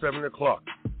time 7 o'clock.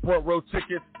 Front row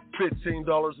tickets,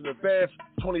 $15 in advance,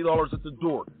 $20 at the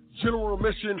door. General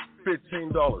admission,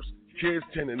 $15. Kids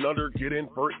 10 and under get in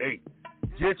for $8.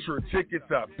 Get your tickets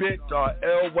at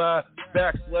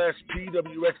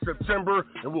bit.ly/PWX September,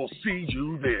 and we'll see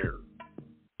you there.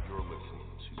 You're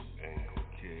listening to Angry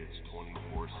Kids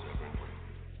 24/7 Radio.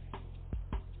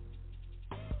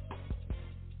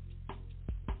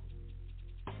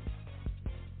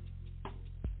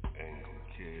 Angry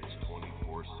Kids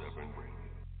 24/7 Radio.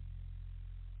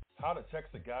 How to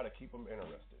text a guy to keep him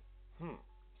interested?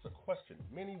 It's a question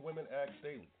many women ask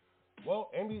daily.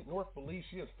 Well, Amy North believes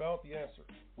she has found the answer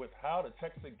with How to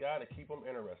Text a Guy to Keep Him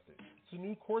Interested. It's a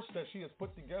new course that she has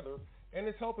put together, and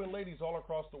it's helping ladies all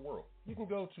across the world. You can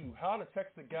go to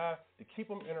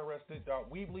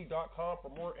howtotextaguytokeephiminterested.weebly.com for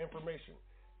more information.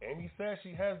 Amy says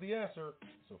she has the answer,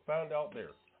 so find out there.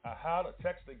 how to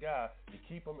text a guy to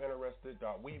keep him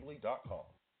interested.weebly.com.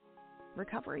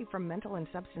 Recovery from mental and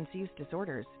substance use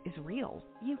disorders is real.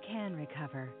 You can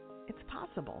recover. It's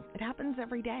possible. It happens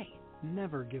every day.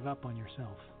 Never give up on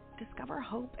yourself. Discover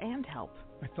hope and help.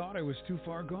 I thought I was too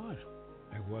far gone.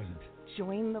 I wasn't.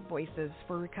 Join the Voices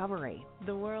for Recovery.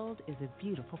 The world is a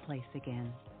beautiful place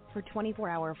again. For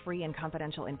 24-hour free and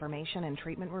confidential information and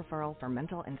treatment referral for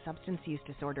mental and substance use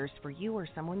disorders for you or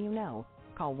someone you know,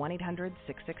 call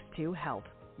 1-800-662-HELP.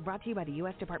 Brought to you by the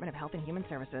U.S. Department of Health and Human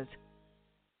Services.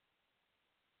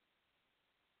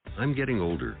 I'm getting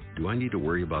older. Do I need to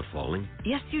worry about falling?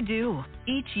 Yes, you do.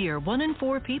 Each year, 1 in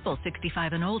 4 people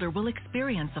 65 and older will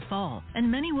experience a fall,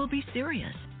 and many will be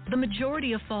serious. The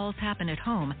majority of falls happen at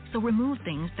home, so remove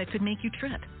things that could make you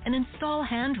trip and install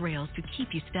handrails to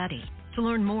keep you steady. To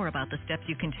learn more about the steps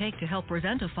you can take to help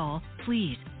prevent a fall,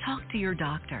 please talk to your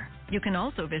doctor. You can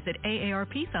also visit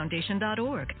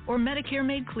aarpfoundation.org or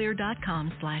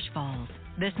medicaremadeclear.com/falls.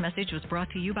 This message was brought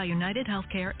to you by United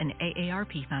Healthcare and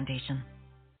AARP Foundation.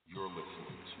 You're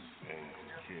listening to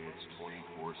Angry Kids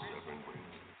 24/7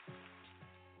 Radio.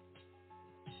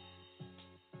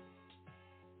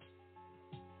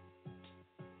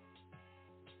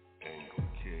 Angry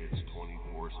Kids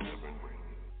 24/7 Radio.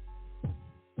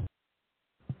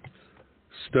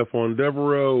 Stephon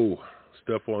Devereux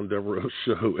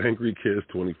Show, Angry Kids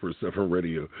 24/7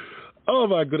 Radio. Oh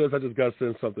my goodness, I just got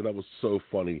sent something that was so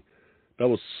funny. That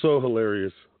was so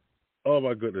hilarious. Oh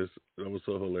my goodness, that was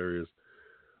so hilarious.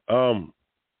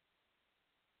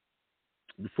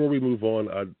 Before we move on,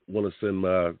 I want to send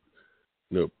my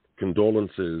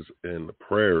condolences and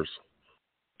prayers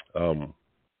out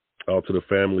to the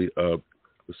family of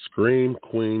the Scream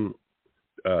Queen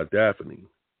Daphne.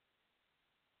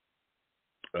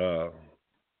 I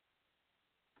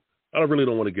really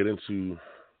don't want to get into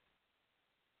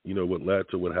what led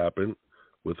to what happened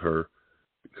with her,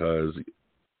 because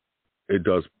it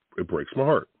breaks my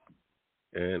heart.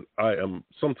 And I am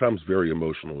sometimes very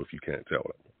emotional, if you can't tell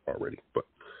it already. But,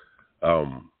 I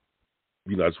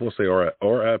just want to say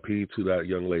RIP to that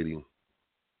young lady.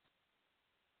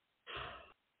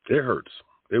 It hurts.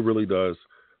 It really does.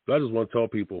 But I just want to tell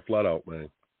people flat out, man.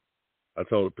 I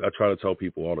try to tell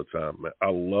people all the time, man, I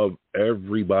love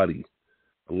everybody.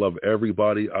 I love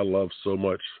so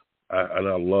much. I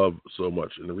love so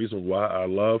much. And the reason why I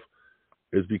love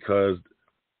is because,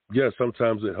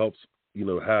 sometimes it helps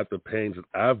had the pains that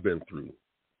I've been through,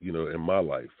 in my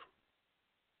life.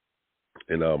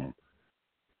 And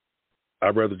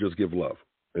I'd rather just give love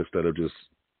instead of just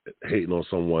hating on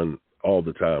someone all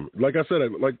the time. Like I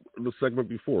said, like the segment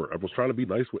before, I was trying to be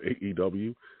nice with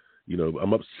AEW.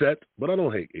 I'm upset, but I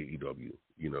don't hate AEW.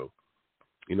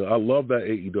 I love that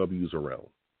AEW's around.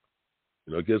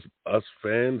 It gives us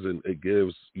fans and it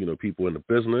gives, people in the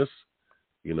business,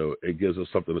 it gives us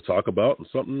something to talk about and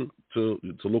something to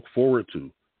look forward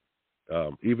to.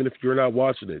 Even if you're not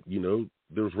watching it,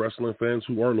 there's wrestling fans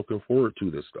who are looking forward to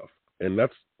this stuff. And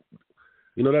that's,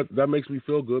 that makes me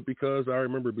feel good because I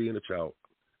remember being a child.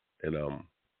 And,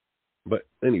 but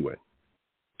anyway,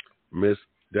 Miss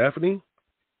Daphne,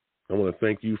 I want to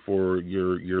thank you for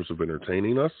your years of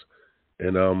entertaining us.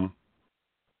 And,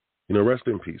 rest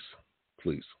in peace,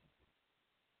 please.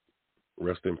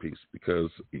 Rest in peace, because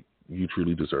you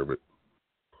truly deserve it.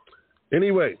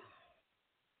 Anyway,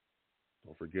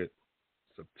 don't forget,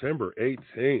 September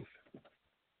 18th.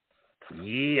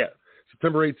 Yeah.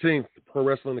 September 18th, Pro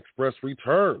Wrestling Express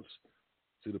returns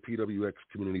to the PWX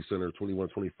Community Center,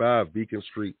 2125 Beacon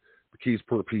Street,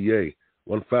 McKeesport, PA,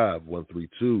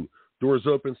 15132. Doors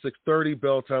open 6:30,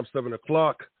 bell time 7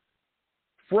 o'clock.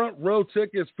 Front row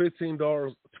tickets,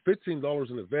 $15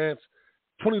 in advance,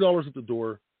 $20 at the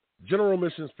door. General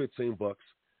admissions, $15.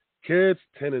 Kids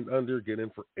 10 and under get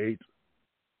in for $8.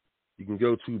 You can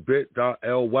go to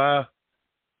bit.ly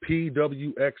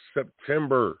PWX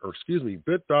September,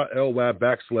 bit.ly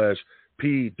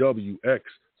 /PWX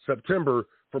September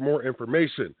for more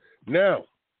information. Now,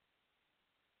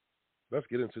 let's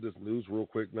get into this news real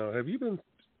quick. Now, have you been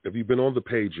on the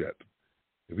page yet?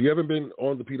 If you haven't been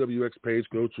on the PWX page,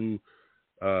 go to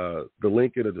the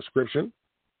link in the description.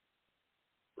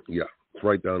 Yeah, it's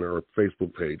right down there, our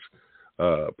Facebook page.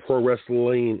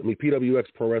 PWX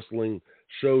Pro Wrestling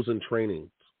Shows and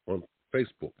Trainings on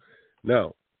Facebook.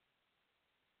 Now,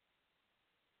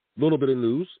 a little bit of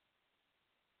news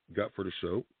got for the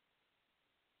show.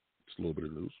 Just a little bit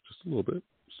of news. Just a little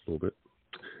bit.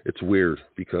 It's weird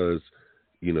because,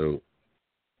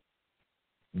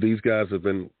 these guys have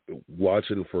been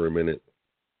watching for a minute.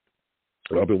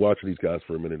 I've been watching these guys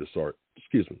for a minute to start.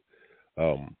 Excuse me.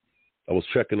 I was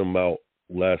checking them out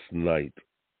last night.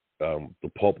 the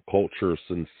pulp culture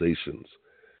sensations.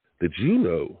 Did you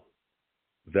know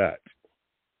that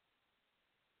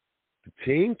the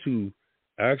team to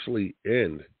actually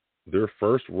end their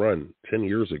first run 10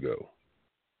 years ago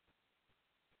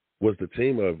was the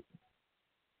team of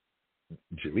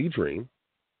Jimmy Dream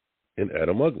and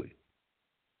Adam Ugly?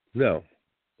 Now,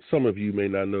 some of you may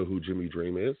not know who Jimmy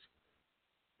Dream is,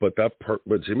 but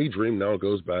Jimmy Dream now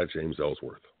goes by James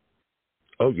Ellsworth.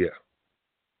 Oh, yeah.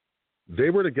 They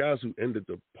were the guys who ended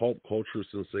the pulp culture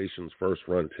sensations first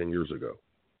run 10 years ago.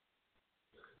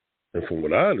 And from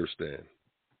what I understand,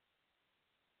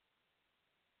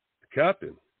 the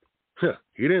captain,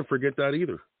 he didn't forget that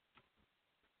either.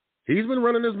 He's been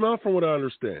running his mouth from what I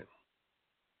understand.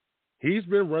 He's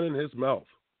been running his mouth.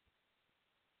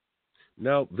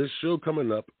 Now, this show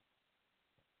coming up,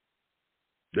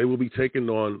 they will be taking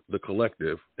on the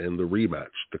Collective and the rematch.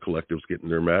 The Collective's getting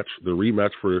their match. The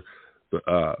rematch for the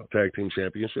tag team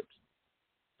championships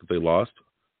that they lost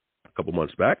a couple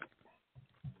months back.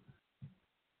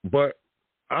 But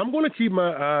I'm going to keep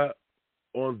my eye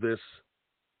on this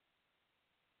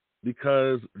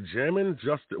because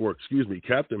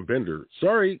Captain Bender.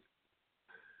 Sorry.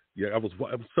 Yeah,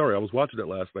 I'm sorry. I was watching that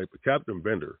last night, but Captain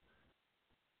Bender,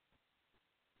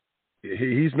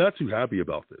 he's not too happy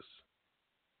about this.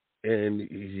 And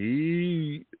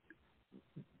he's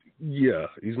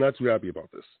not too happy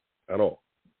about this at all.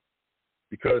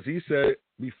 Because he said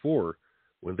before,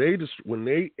 when they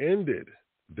ended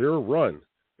their run,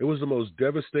 it was the most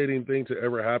devastating thing to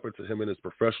ever happen to him in his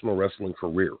professional wrestling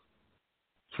career.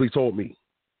 So he told me.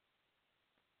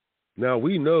 Now,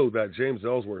 we know that James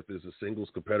Ellsworth is a singles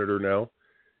competitor now,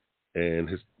 and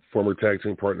his former tag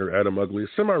team partner, Adam Ugly, is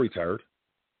semi-retired.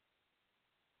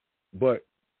 But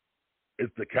is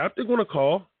the captain going to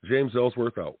call James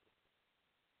Ellsworth out?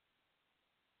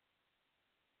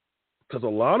 Because a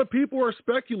lot of people are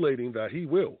speculating that he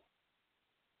will.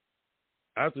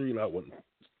 After, of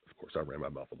course, I ran my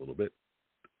mouth a little bit.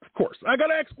 Of course, I got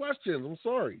to ask questions. I'm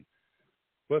sorry.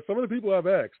 But some of the people I've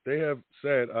asked, they have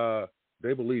said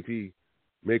they believe he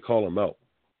may call him out.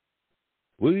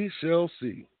 We shall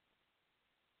see.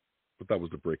 But that was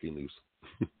the breaking news.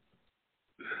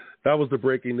 That was the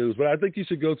breaking news. But I think you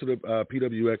should go to the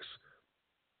PWX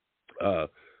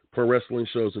Pro Wrestling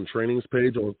Shows and Trainings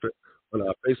page on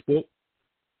Facebook,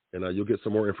 and you'll get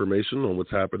some more information on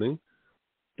what's happening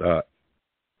on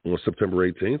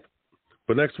September 18th.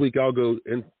 But next week I'll go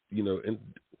into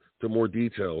more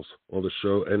details on the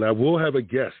show, and I will have a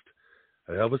guest.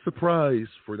 I have a surprise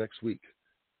for next week.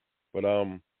 But I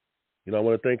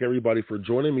want to thank everybody for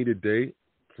joining me today.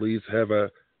 Please have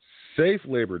a safe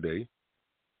Labor Day,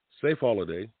 safe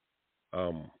holiday,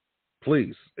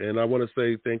 please. And I want to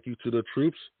say thank you to the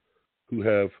troops who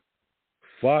have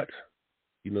fought,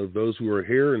 those who are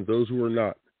here and those who are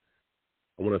not.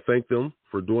 I want to thank them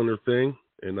for doing their thing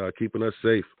and keeping us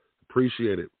safe.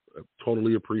 Appreciate it. I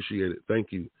totally appreciate it.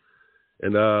 Thank you.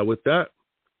 And with that,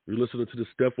 you're listening to the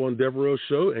Stephon Devereux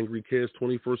Show, Angry Kids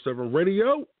 24/7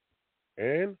 Radio,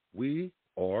 and we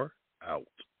are out.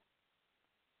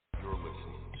 You're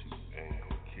listening to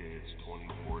Angry Kids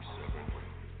 24/7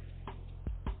 Radio.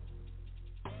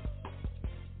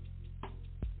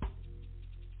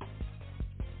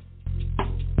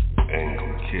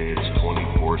 Angry Kids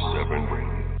 24/7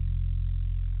 Radio.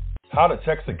 How to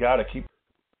text a guy to keep